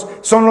santos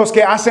son los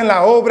que hacen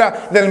la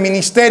obra del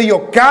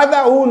ministerio.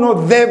 Cada uno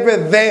debe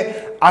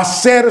de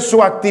hacer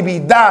su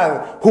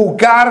actividad,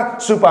 jugar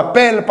su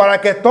papel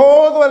para que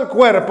todo el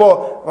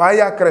cuerpo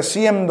vaya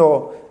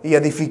creciendo y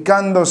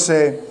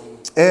edificándose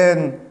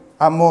en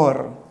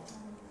amor.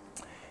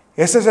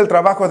 Ese es el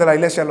trabajo de la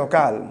iglesia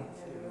local.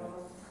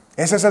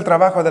 Ese es el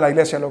trabajo de la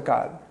iglesia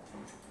local.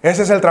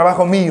 Ese es el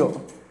trabajo mío,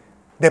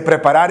 de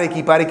preparar,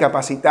 equipar y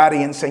capacitar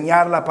y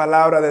enseñar la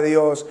palabra de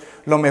Dios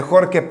lo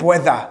mejor que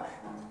pueda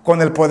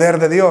con el poder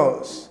de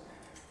Dios.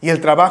 Y el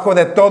trabajo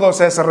de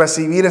todos es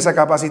recibir esa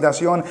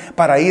capacitación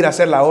para ir a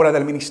hacer la obra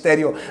del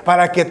ministerio,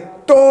 para que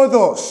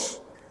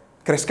todos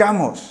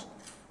crezcamos,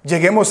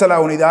 lleguemos a la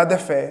unidad de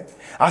fe,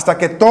 hasta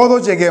que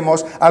todos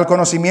lleguemos al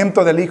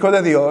conocimiento del Hijo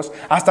de Dios,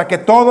 hasta que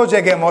todos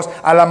lleguemos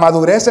a la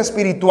madurez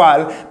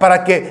espiritual,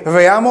 para que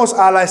veamos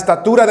a la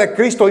estatura de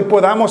Cristo y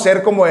podamos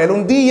ser como Él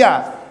un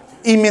día.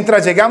 Y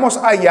mientras llegamos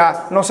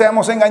allá, no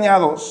seamos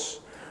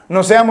engañados,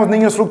 no seamos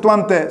niños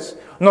fluctuantes,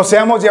 no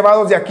seamos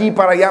llevados de aquí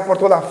para allá por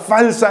toda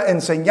falsa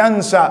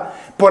enseñanza,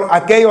 por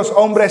aquellos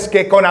hombres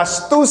que con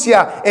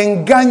astucia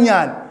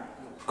engañan.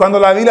 Cuando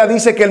la Biblia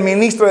dice que el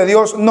ministro de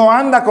Dios no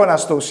anda con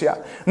astucia,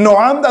 no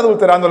anda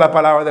adulterando la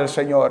palabra del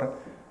Señor.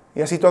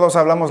 Y así todos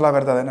hablamos la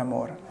verdad en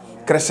amor.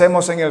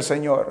 Crecemos en el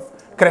Señor,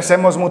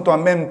 crecemos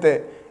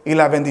mutuamente y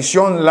la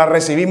bendición la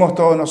recibimos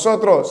todos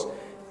nosotros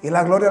y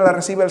la gloria la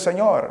recibe el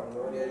Señor.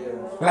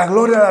 La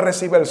gloria la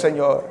recibe el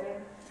Señor.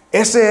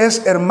 Ese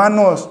es,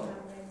 hermanos,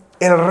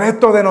 el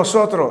reto de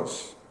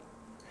nosotros.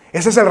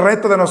 Ese es el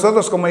reto de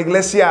nosotros como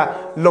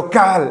iglesia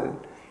local,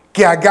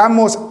 que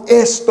hagamos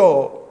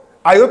esto.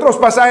 Hay otros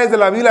pasajes de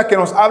la Biblia que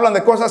nos hablan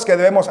de cosas que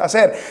debemos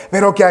hacer,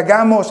 pero que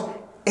hagamos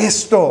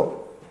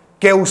esto,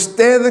 que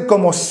usted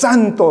como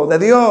santo de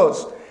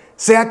Dios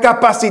sea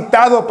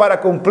capacitado para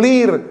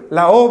cumplir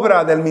la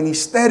obra del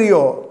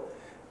ministerio,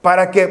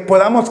 para que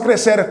podamos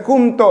crecer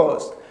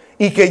juntos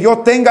y que yo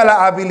tenga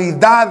la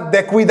habilidad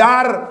de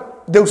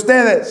cuidar de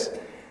ustedes,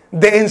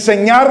 de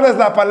enseñarles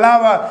la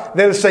palabra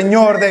del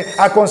Señor, de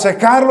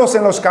aconsejarlos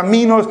en los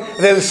caminos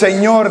del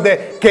Señor,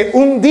 de que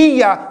un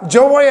día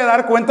yo voy a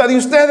dar cuenta de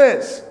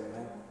ustedes.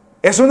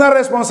 Es una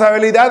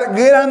responsabilidad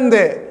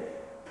grande,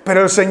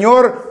 pero el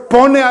Señor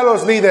pone a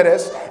los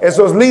líderes,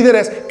 esos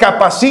líderes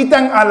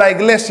capacitan a la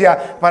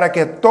iglesia para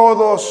que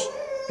todos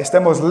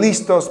estemos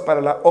listos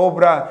para la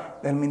obra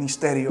del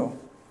ministerio.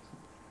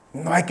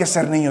 No hay que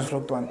ser niños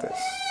fluctuantes,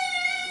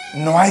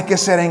 no hay que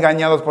ser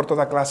engañados por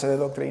toda clase de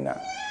doctrina.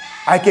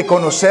 Hay que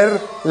conocer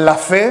la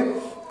fe,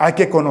 hay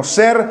que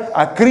conocer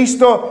a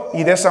Cristo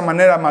y de esa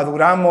manera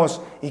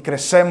maduramos y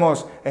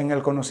crecemos en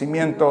el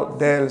conocimiento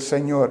del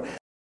Señor.